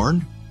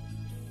born.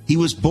 He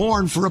was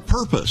born for a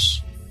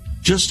purpose,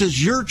 just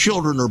as your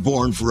children are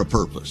born for a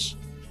purpose.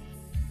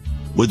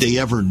 Would they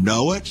ever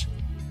know it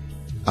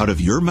out of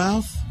your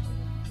mouth?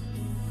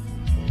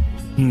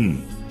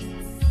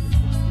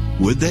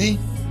 Would they?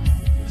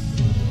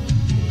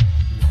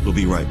 We'll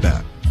be right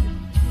back.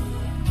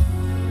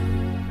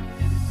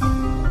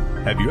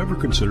 Have you ever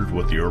considered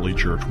what the early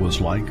church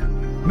was like?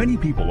 Many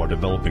people are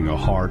developing a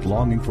heart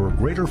longing for a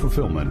greater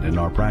fulfillment in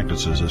our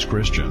practices as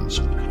Christians.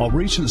 A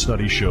recent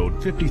study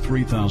showed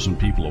 53,000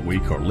 people a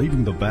week are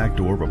leaving the back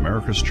door of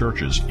America's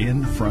churches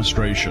in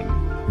frustration.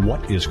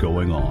 What is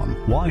going on?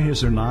 Why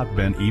has there not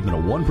been even a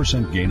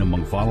 1% gain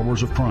among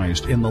followers of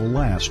Christ in the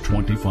last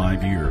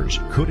 25 years?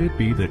 Could it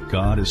be that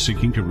God is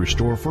seeking to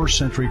restore first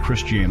century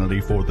Christianity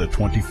for the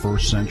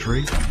 21st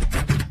century?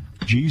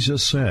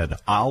 Jesus said,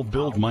 I'll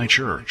build my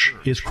church.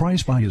 Is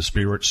Christ by his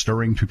Spirit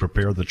stirring to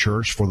prepare the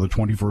church for the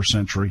 21st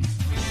century?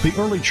 The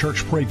early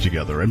church prayed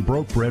together and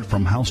broke bread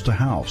from house to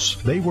house.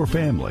 They were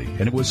family,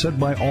 and it was said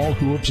by all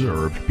who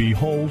observed,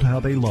 behold how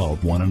they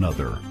love one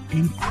another.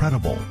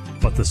 Incredible.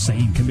 But the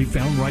same can be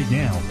found right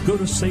now. Go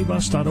to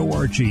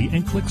saveus.org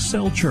and click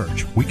Cell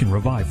Church. We can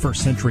revive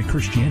first century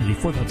Christianity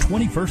for the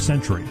 21st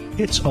century.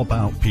 It's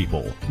about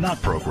people, not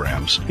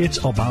programs.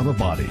 It's about a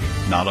body,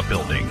 not a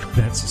building.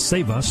 That's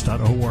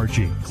saveus.org.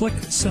 Click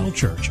Cell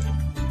Church.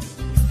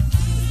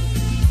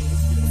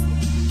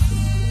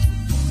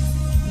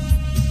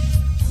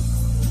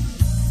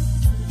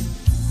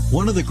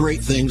 One of the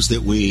great things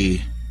that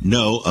we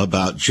know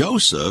about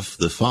Joseph,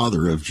 the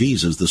father of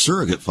Jesus, the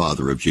surrogate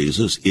father of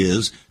Jesus,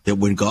 is that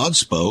when God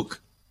spoke,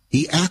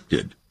 he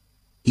acted.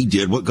 He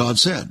did what God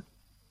said.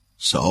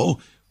 So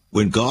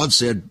when God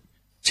said,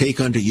 take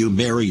unto you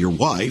Mary your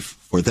wife,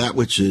 for that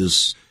which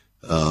is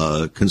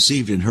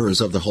conceived in her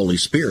is of the Holy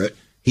Spirit,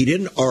 he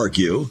didn't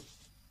argue.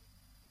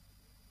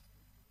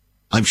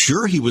 I'm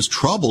sure he was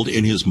troubled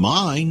in his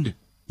mind.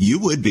 You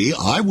would be,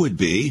 I would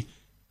be,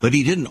 but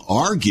he didn't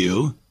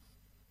argue.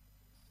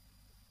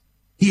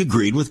 He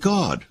agreed with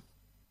God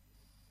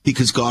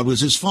because God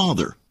was his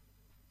father.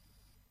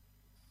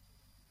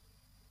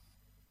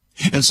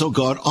 And so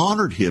God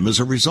honored him as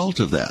a result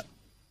of that.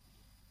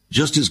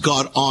 Just as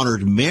God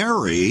honored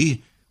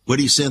Mary when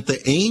he sent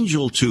the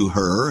angel to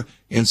her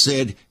and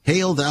said,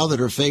 hail thou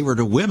that art favored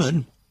of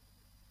women,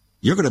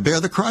 you're going to bear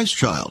the Christ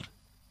child.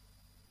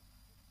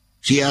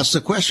 She asked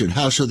the question,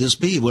 how shall this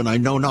be when I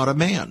know not a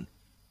man?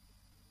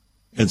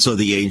 And so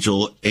the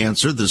angel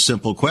answered the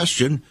simple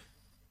question,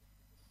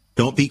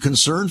 don't be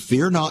concerned,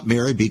 fear not,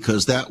 Mary,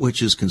 because that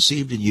which is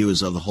conceived in you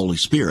is of the Holy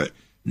Spirit,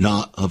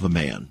 not of a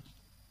man.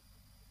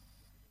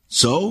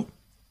 So,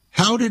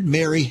 how did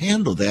Mary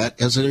handle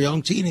that as a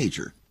young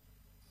teenager?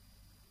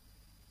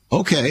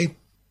 Okay,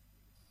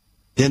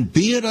 then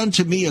be it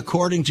unto me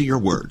according to your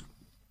word.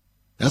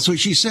 That's what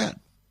she said.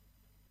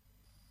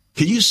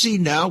 Can you see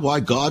now why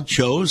God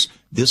chose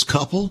this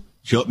couple,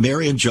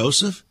 Mary and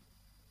Joseph?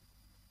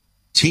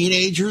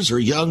 Teenagers or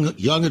young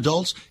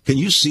adults, can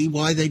you see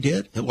why they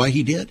did, why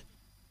he did?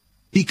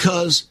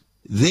 Because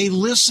they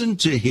listened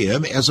to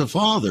him as a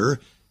father,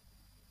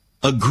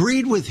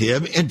 agreed with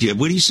him, and did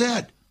what he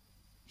said.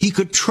 He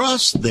could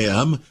trust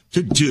them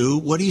to do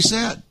what he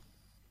said.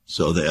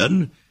 So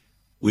then,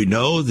 we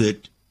know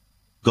that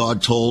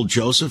God told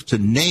Joseph to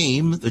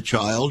name the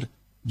child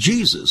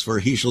Jesus, for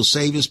he shall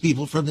save his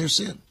people from their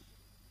sin.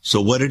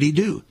 So what did he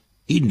do?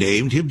 He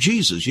named him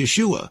Jesus,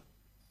 Yeshua.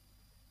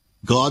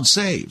 God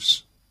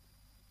saves.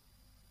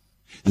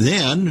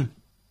 Then,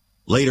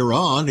 later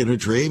on in a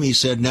dream, he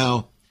said,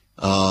 now,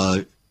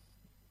 I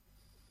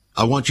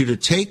want you to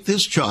take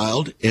this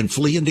child and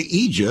flee into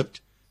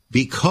Egypt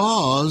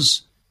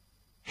because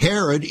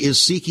Herod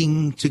is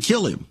seeking to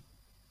kill him.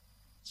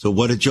 So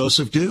what did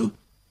Joseph do?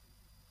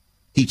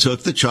 He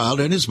took the child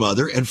and his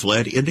mother and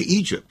fled into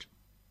Egypt.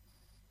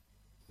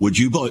 Would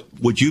you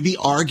be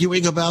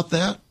arguing about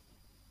that?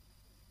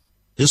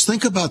 Just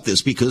think about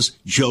this, because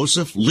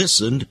Joseph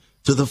listened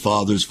to the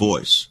Father's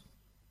voice.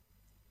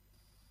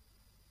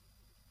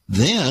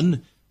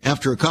 Then,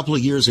 after a couple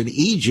of years in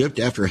Egypt,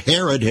 after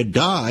Herod had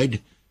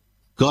died,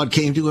 God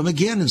came to him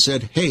again and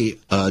said, hey,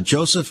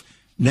 Joseph,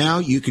 now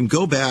you can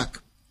go back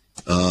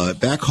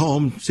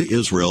home to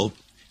Israel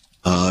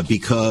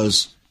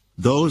because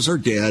those are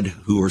dead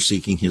who are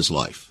seeking his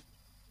life.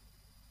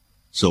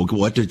 So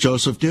what did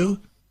Joseph do?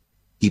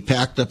 He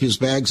packed up his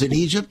bags in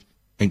Egypt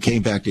and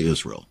came back to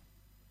Israel.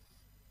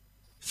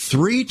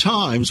 3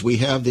 times we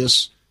have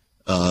this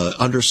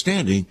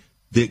understanding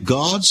that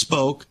God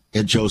spoke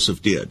and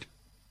Joseph did.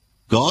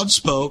 God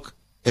spoke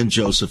and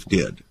Joseph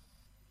did.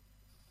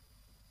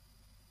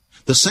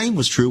 The same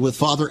was true with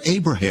Father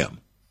Abraham.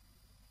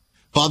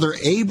 Father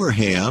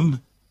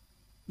Abraham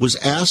was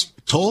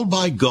told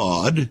by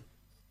God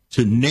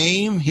to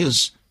name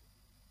his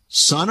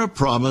son of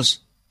promise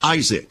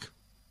Isaac.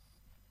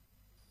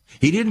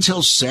 He didn't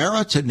tell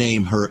Sarah to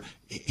name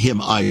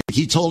him Isaac.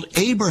 He told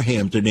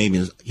Abraham to name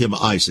him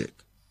Isaac,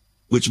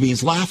 which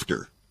means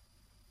laughter.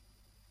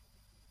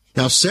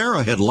 Now,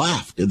 Sarah had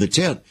laughed in the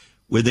tent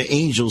when the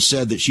angel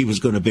said that she was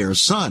going to bear a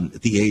son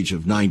at the age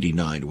of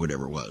 99 or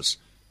whatever it was.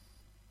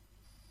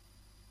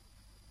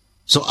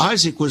 So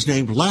Isaac was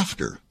named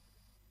Laughter.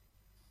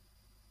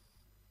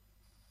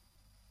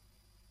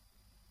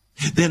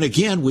 Then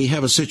again, we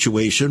have a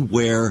situation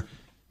where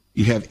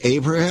you have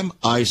Abraham,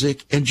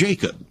 Isaac, and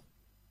Jacob.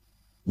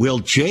 Well,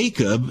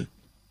 Jacob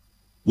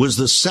was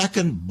the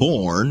second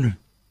born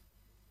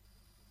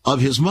of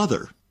his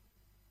mother.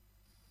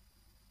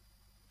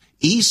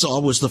 Esau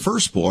was the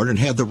firstborn and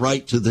had the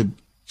right to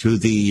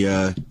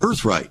the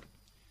birthright.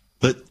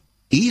 But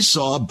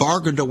Esau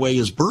bargained away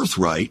his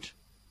birthright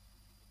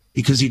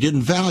because he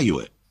didn't value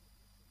it.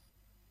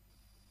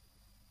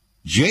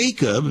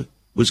 Jacob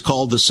was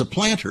called the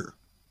supplanter.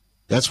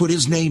 That's what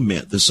his name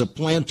meant, the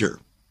supplanter.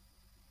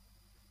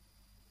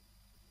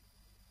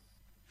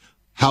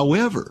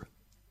 However,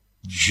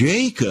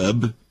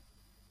 Jacob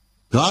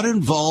got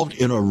involved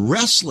in a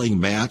wrestling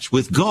match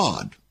with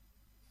God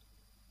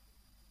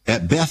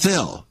at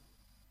Bethel,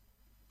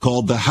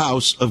 called the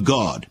House of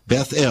God,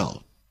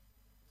 Bethel.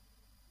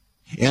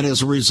 And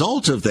as a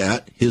result of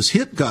that, his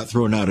hip got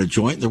thrown out of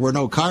joint. There were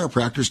no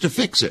chiropractors to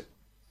fix it.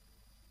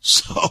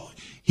 So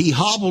he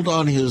hobbled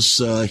on his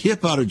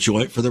hip out of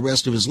joint for the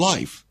rest of his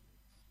life.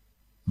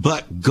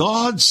 But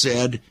God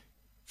said,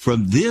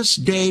 from this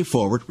day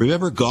forward,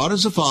 remember, God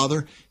is a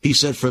father. He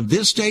said, from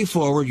this day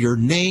forward, your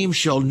name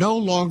shall no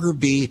longer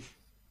be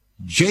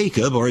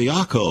Jacob or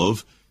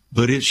Yaakov,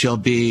 but it shall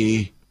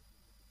be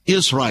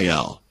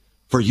Israel,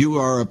 for you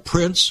are a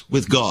prince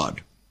with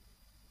God.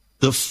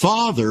 The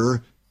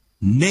Father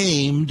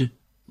renamed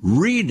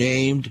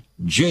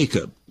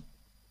Jacob,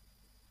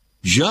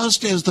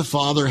 just as the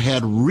Father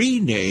had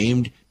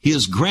renamed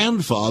his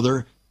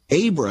grandfather,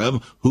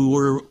 Abram,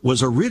 who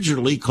was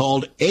originally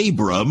called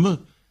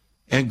Abram,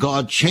 and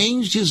God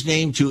changed his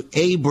name to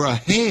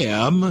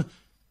Abraham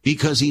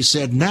because he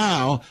said,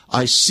 now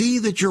I see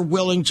that you're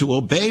willing to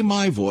obey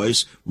my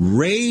voice,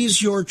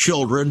 raise your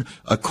children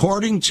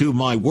according to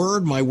my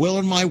word, my will,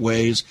 and my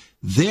ways.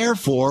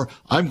 Therefore,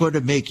 I'm going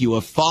to make you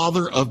a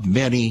father of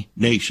many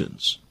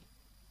nations.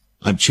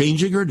 I'm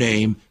changing her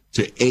name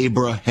to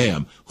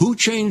Abraham. Who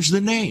changed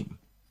the name?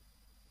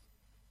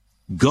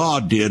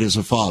 God did as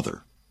a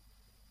father.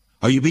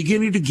 Are you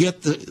beginning to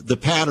get the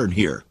pattern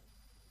here?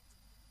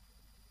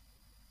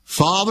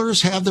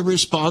 Fathers have the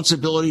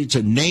responsibility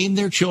to name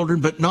their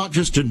children, but not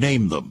just to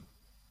name them,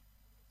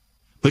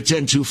 but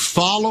then to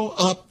follow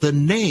up the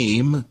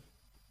name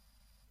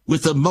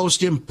with the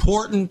most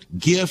important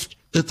gift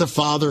that the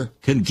father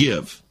can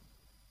give.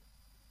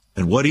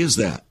 And what is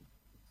that?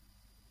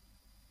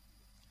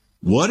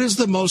 What is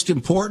the most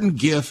important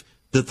gift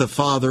that the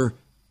father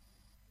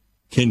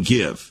can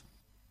give?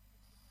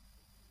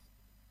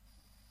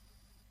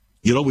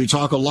 You know, we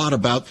talk a lot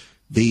about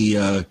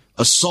the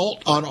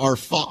assault on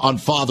on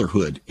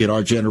fatherhood in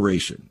our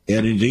generation,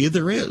 and indeed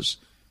there is.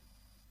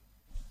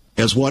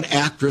 As one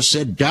actress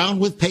said, down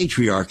with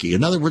patriarchy.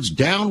 In other words,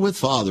 down with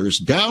fathers,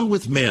 down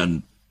with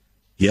men.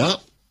 Yep.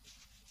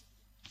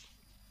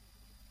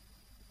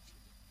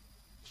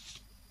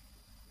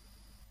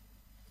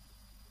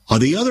 On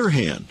the other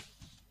hand,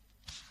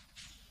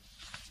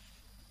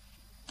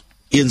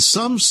 in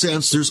some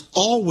sense, there's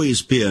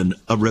always been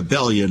a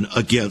rebellion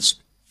against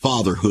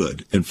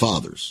fatherhood and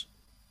fathers.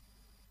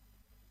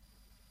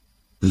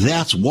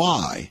 That's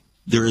why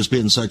there has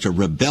been such a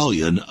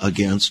rebellion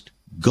against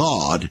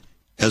God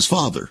as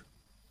Father.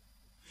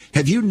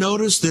 Have you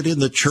noticed that in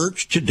the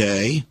church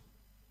today,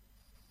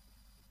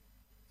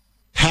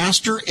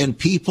 pastor and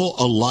people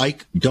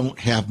alike don't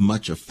have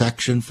much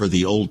affection for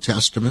the Old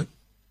Testament?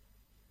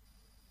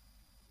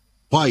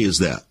 Why is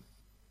that?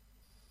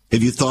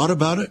 Have you thought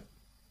about it?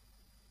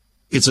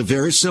 It's a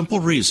very simple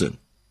reason.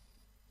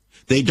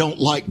 They don't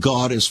like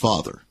God as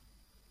Father.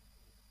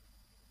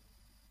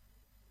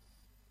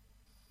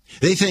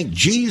 They think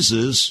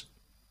Jesus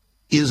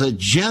is a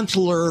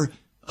gentler,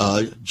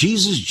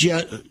 Jesus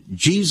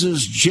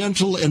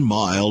gentle and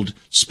mild,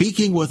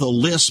 speaking with a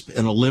lisp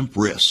and a limp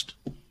wrist.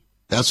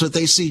 That's what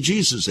they see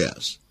Jesus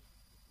as.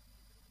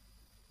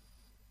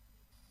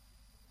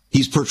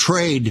 He's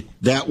portrayed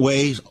that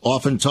way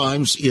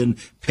oftentimes in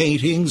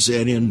paintings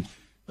and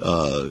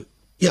in,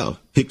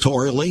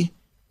 pictorially.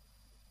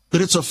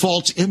 But it's a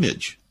false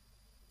image.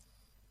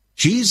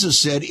 Jesus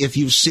said, if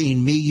you've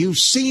seen me, you've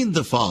seen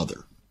the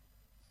Father.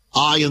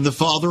 I and the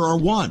Father are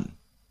one.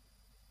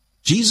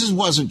 Jesus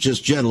wasn't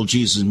just gentle,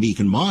 Jesus meek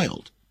and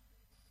mild.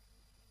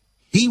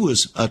 He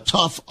was a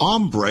tough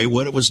hombre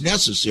when it was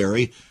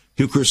necessary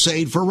to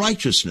crusade for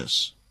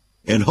righteousness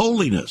and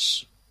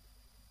holiness.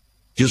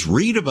 Just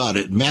read about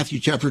it in Matthew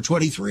chapter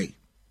 23.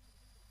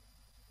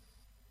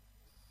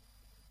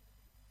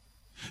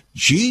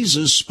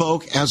 Jesus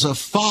spoke as a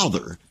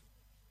father,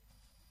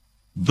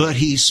 but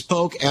he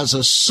spoke as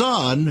a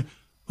son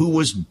who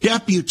was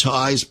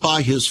deputized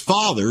by his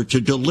father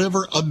to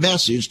deliver a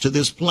message to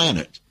this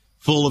planet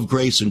full of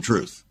grace and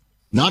truth.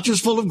 Not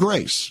just full of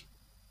grace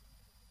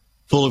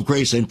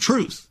and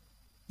truth.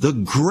 The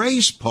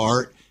grace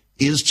part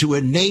is to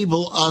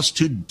enable us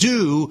to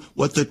do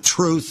what the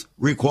truth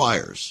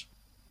requires.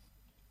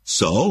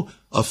 So,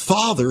 a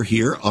father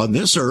here on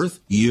this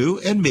earth, you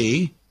and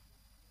me,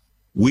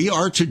 we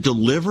are to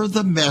deliver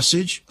the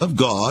message of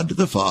God,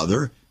 the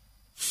Father,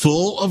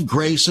 full of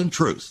grace and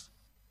truth.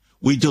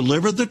 We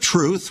deliver the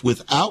truth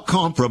without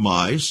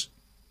compromise,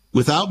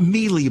 without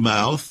mealy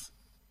mouth,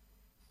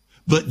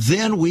 but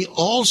then we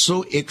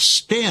also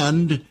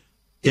extend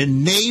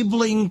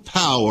enabling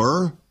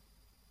power,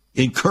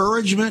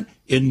 encouragement,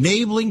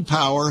 enabling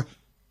power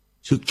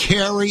to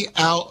carry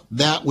out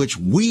that which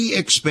we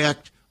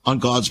expect on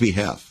God's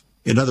behalf.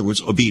 In other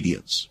words,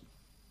 obedience.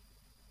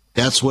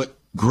 That's what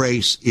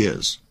grace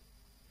is.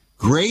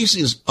 Grace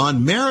is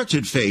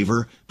unmerited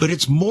favor, but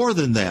it's more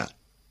than that.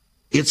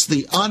 It's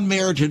the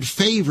unmerited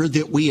favor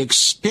that we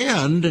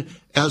extend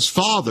as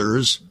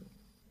fathers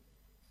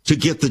to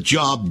get the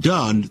job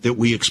done that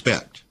we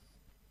expect.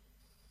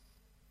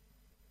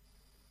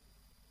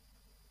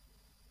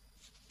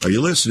 Are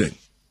you listening?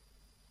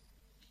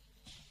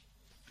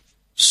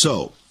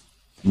 So,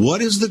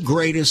 what is the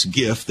greatest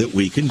gift that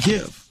we can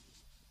give?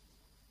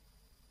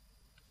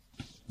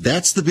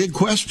 That's the big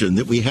question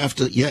that we have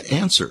to yet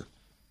answer.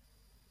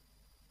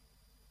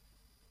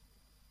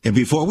 And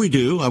before we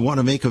do, I want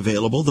to make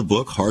available the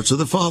book, Hearts of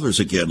the Fathers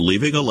Again,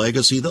 Leaving a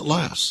Legacy That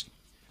Lasts.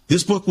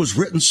 This book was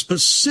written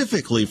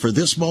specifically for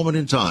this moment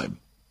in time.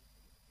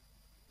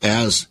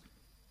 As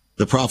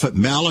the prophet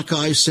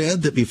Malachi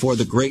said, that before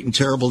the great and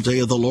terrible day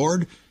of the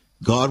Lord,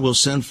 God will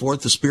send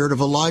forth the spirit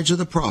of Elijah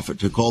the prophet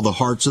to call the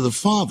hearts of the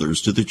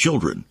fathers to the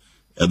children,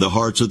 and the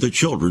hearts of the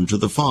children to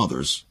the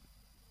fathers,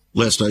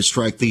 lest I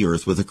strike the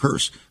earth with a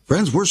curse.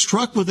 Friends, we're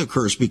struck with a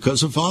curse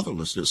because of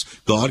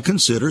fatherlessness. God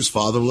considers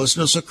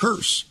fatherlessness a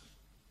curse.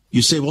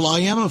 You say, well, I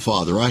am a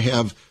father. I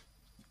have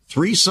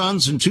 3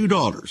 sons and 2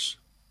 daughters.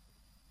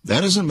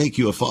 That doesn't make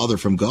you a father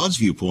from God's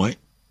viewpoint.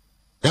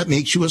 That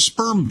makes you a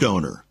sperm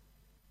donor.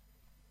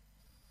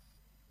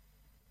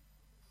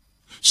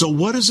 So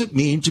what does it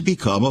mean to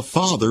become a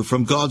father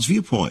from God's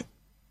viewpoint?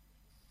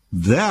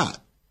 That,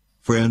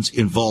 friends,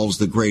 involves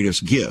the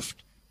greatest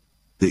gift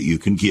that you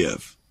can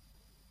give.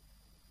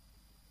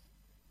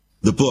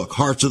 The book,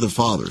 Hearts of the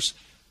Fathers,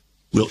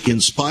 will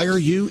inspire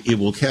you. It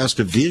will cast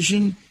a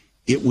vision.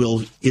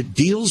 It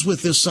deals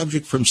with this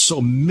subject from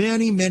so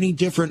many, many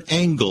different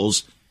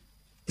angles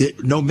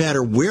that no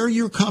matter where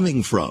you're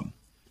coming from,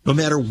 no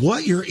matter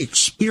what your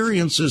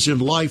experiences in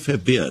life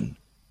have been,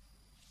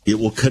 it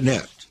will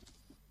connect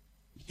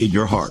in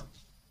your heart.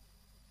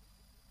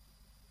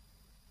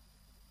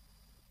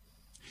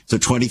 It's a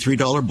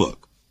 $23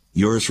 book.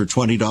 Yours for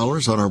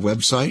 $20 on our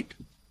website.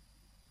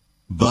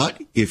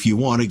 But if you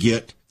want to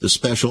get the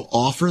special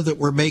offer that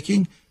we're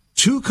making,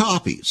 2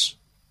 copies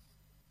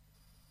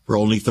for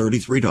only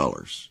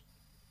 $33.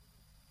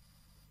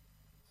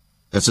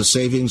 That's a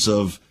savings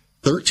of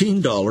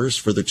 $13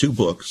 for the 2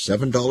 books,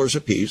 $7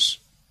 a piece.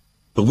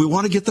 But we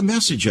want to get the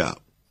message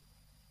out.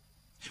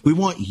 We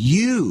want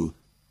you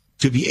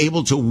to be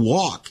able to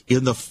walk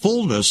in the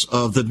fullness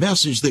of the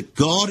message that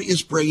God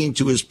is bringing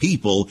to his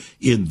people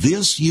in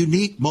this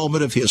unique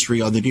moment of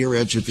history on the near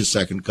edge of his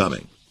second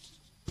coming.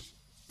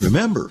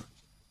 Remember,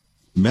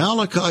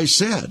 Malachi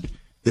said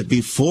that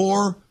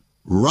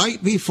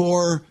right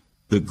before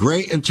the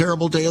great and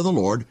terrible day of the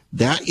Lord,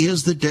 that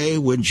is the day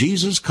when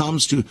Jesus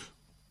comes to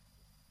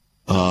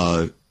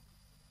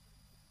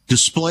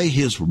display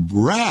his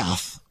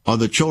wrath on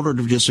the children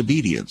of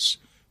disobedience.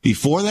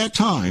 Before that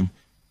time,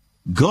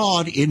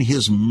 God, in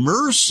his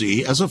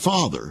mercy as a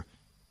father,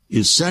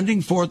 is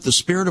sending forth the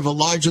spirit of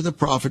Elijah the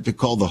prophet to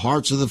call the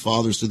hearts of the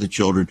fathers to the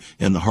children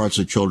and the hearts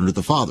of children to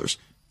the fathers.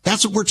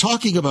 That's what we're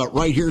talking about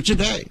right here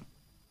today.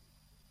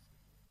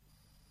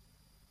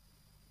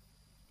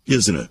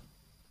 Isn't it?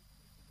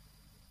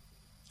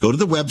 Go to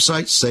the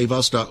website,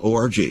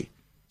 saveus.org.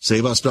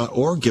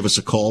 Saveus.org. Give us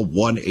a call,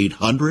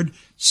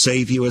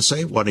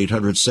 1-800-SAVE-USA,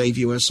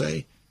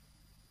 1-800-SAVE-USA.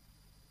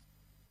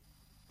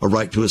 Or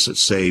write to us at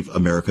Save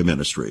America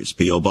Ministries,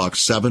 P.O.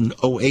 Box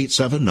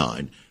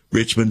 70879,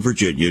 Richmond,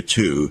 Virginia,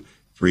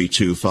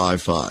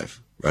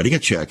 23255. Writing a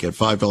check at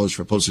 $5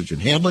 for postage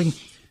and handling.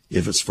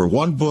 If it's for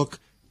 1 book,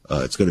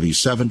 it's going to be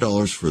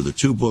 $7 for the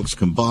 2 books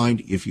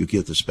combined if you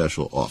get the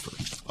special offer.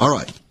 All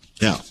right.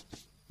 Now,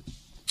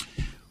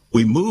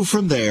 we move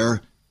from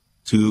there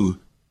to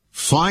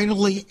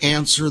finally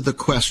answer the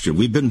question.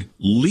 We've been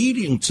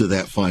leading to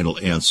that final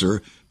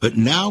answer, but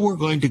now we're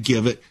going to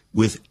give it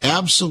with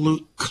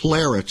absolute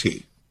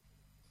clarity.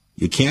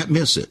 You can't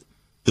miss it.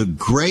 The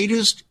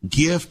greatest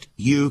gift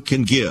you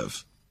can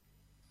give.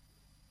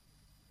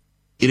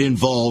 It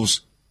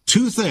involves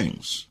 2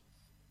 things.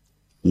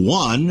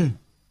 One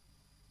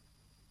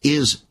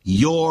is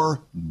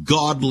your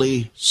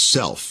godly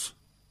self.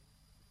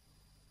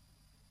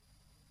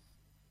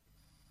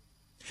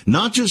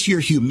 Not just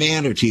your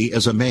humanity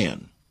as a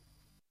man,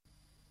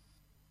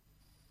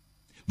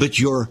 but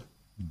your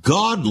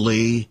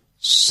godly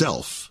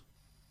self.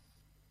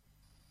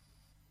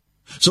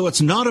 So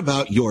it's not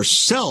about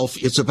yourself,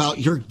 it's about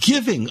your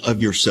giving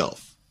of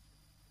yourself.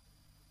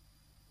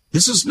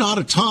 This is not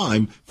a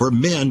time for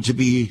men to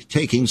be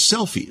taking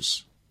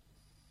selfies.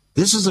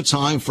 This is a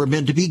time for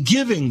men to be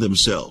giving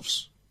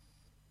themselves.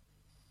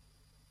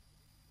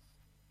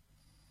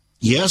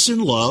 Yes, in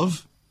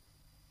love,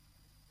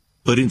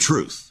 but in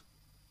truth.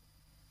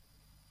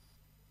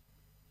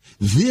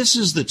 This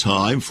is the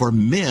time for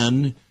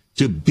men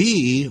to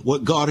be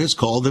what God has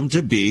called them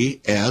to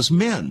be as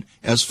men,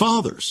 as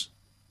fathers.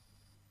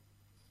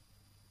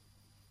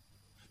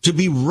 To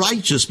be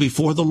righteous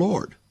before the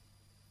Lord.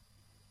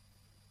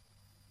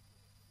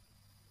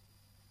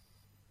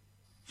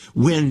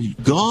 When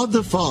God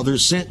the Father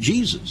sent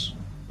Jesus,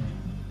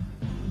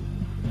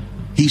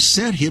 he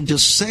sent him to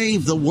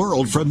save the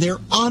world from their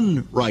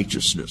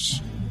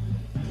unrighteousness.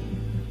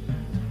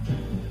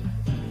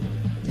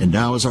 And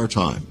now is our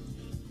time.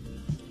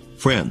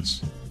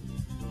 Friends,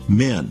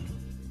 men,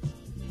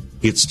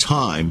 it's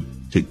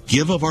time to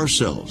give of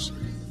ourselves.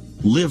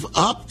 Live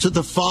up to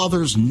the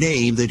Father's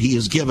name that he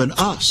has given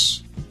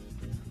us.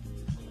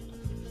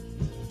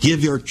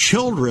 Give your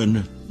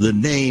children the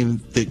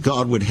name that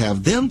God would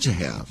have them to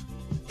have,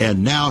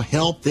 and now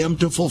help them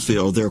to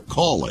fulfill their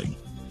calling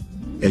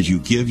as you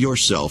give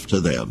yourself to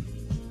them,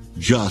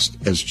 just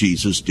as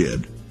Jesus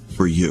did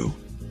for you.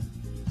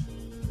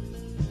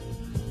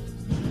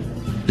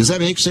 Does that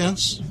make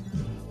sense?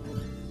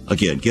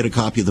 Again, get a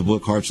copy of the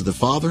book, Hearts of the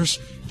Fathers.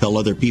 Tell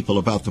other people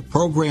about the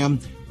program.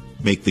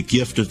 Make the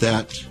gift of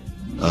that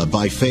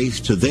by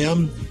faith to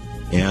them.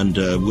 And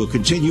we'll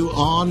continue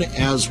on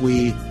as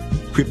we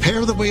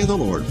prepare the way of the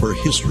Lord for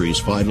history's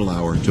final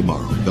hour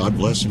tomorrow. God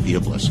bless and be a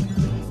blessing.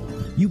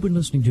 You've been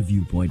listening to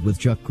Viewpoint with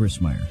Chuck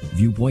Christmeyer.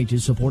 Viewpoint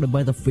is supported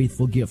by the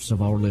faithful gifts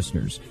of our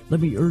listeners. Let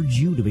me urge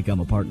you to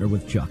become a partner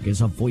with Chuck as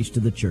a voice to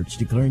the church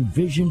declaring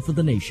vision for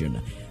the nation.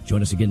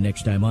 Join us again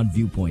next time on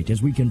Viewpoint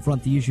as we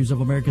confront the issues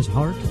of America's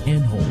heart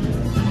and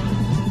home.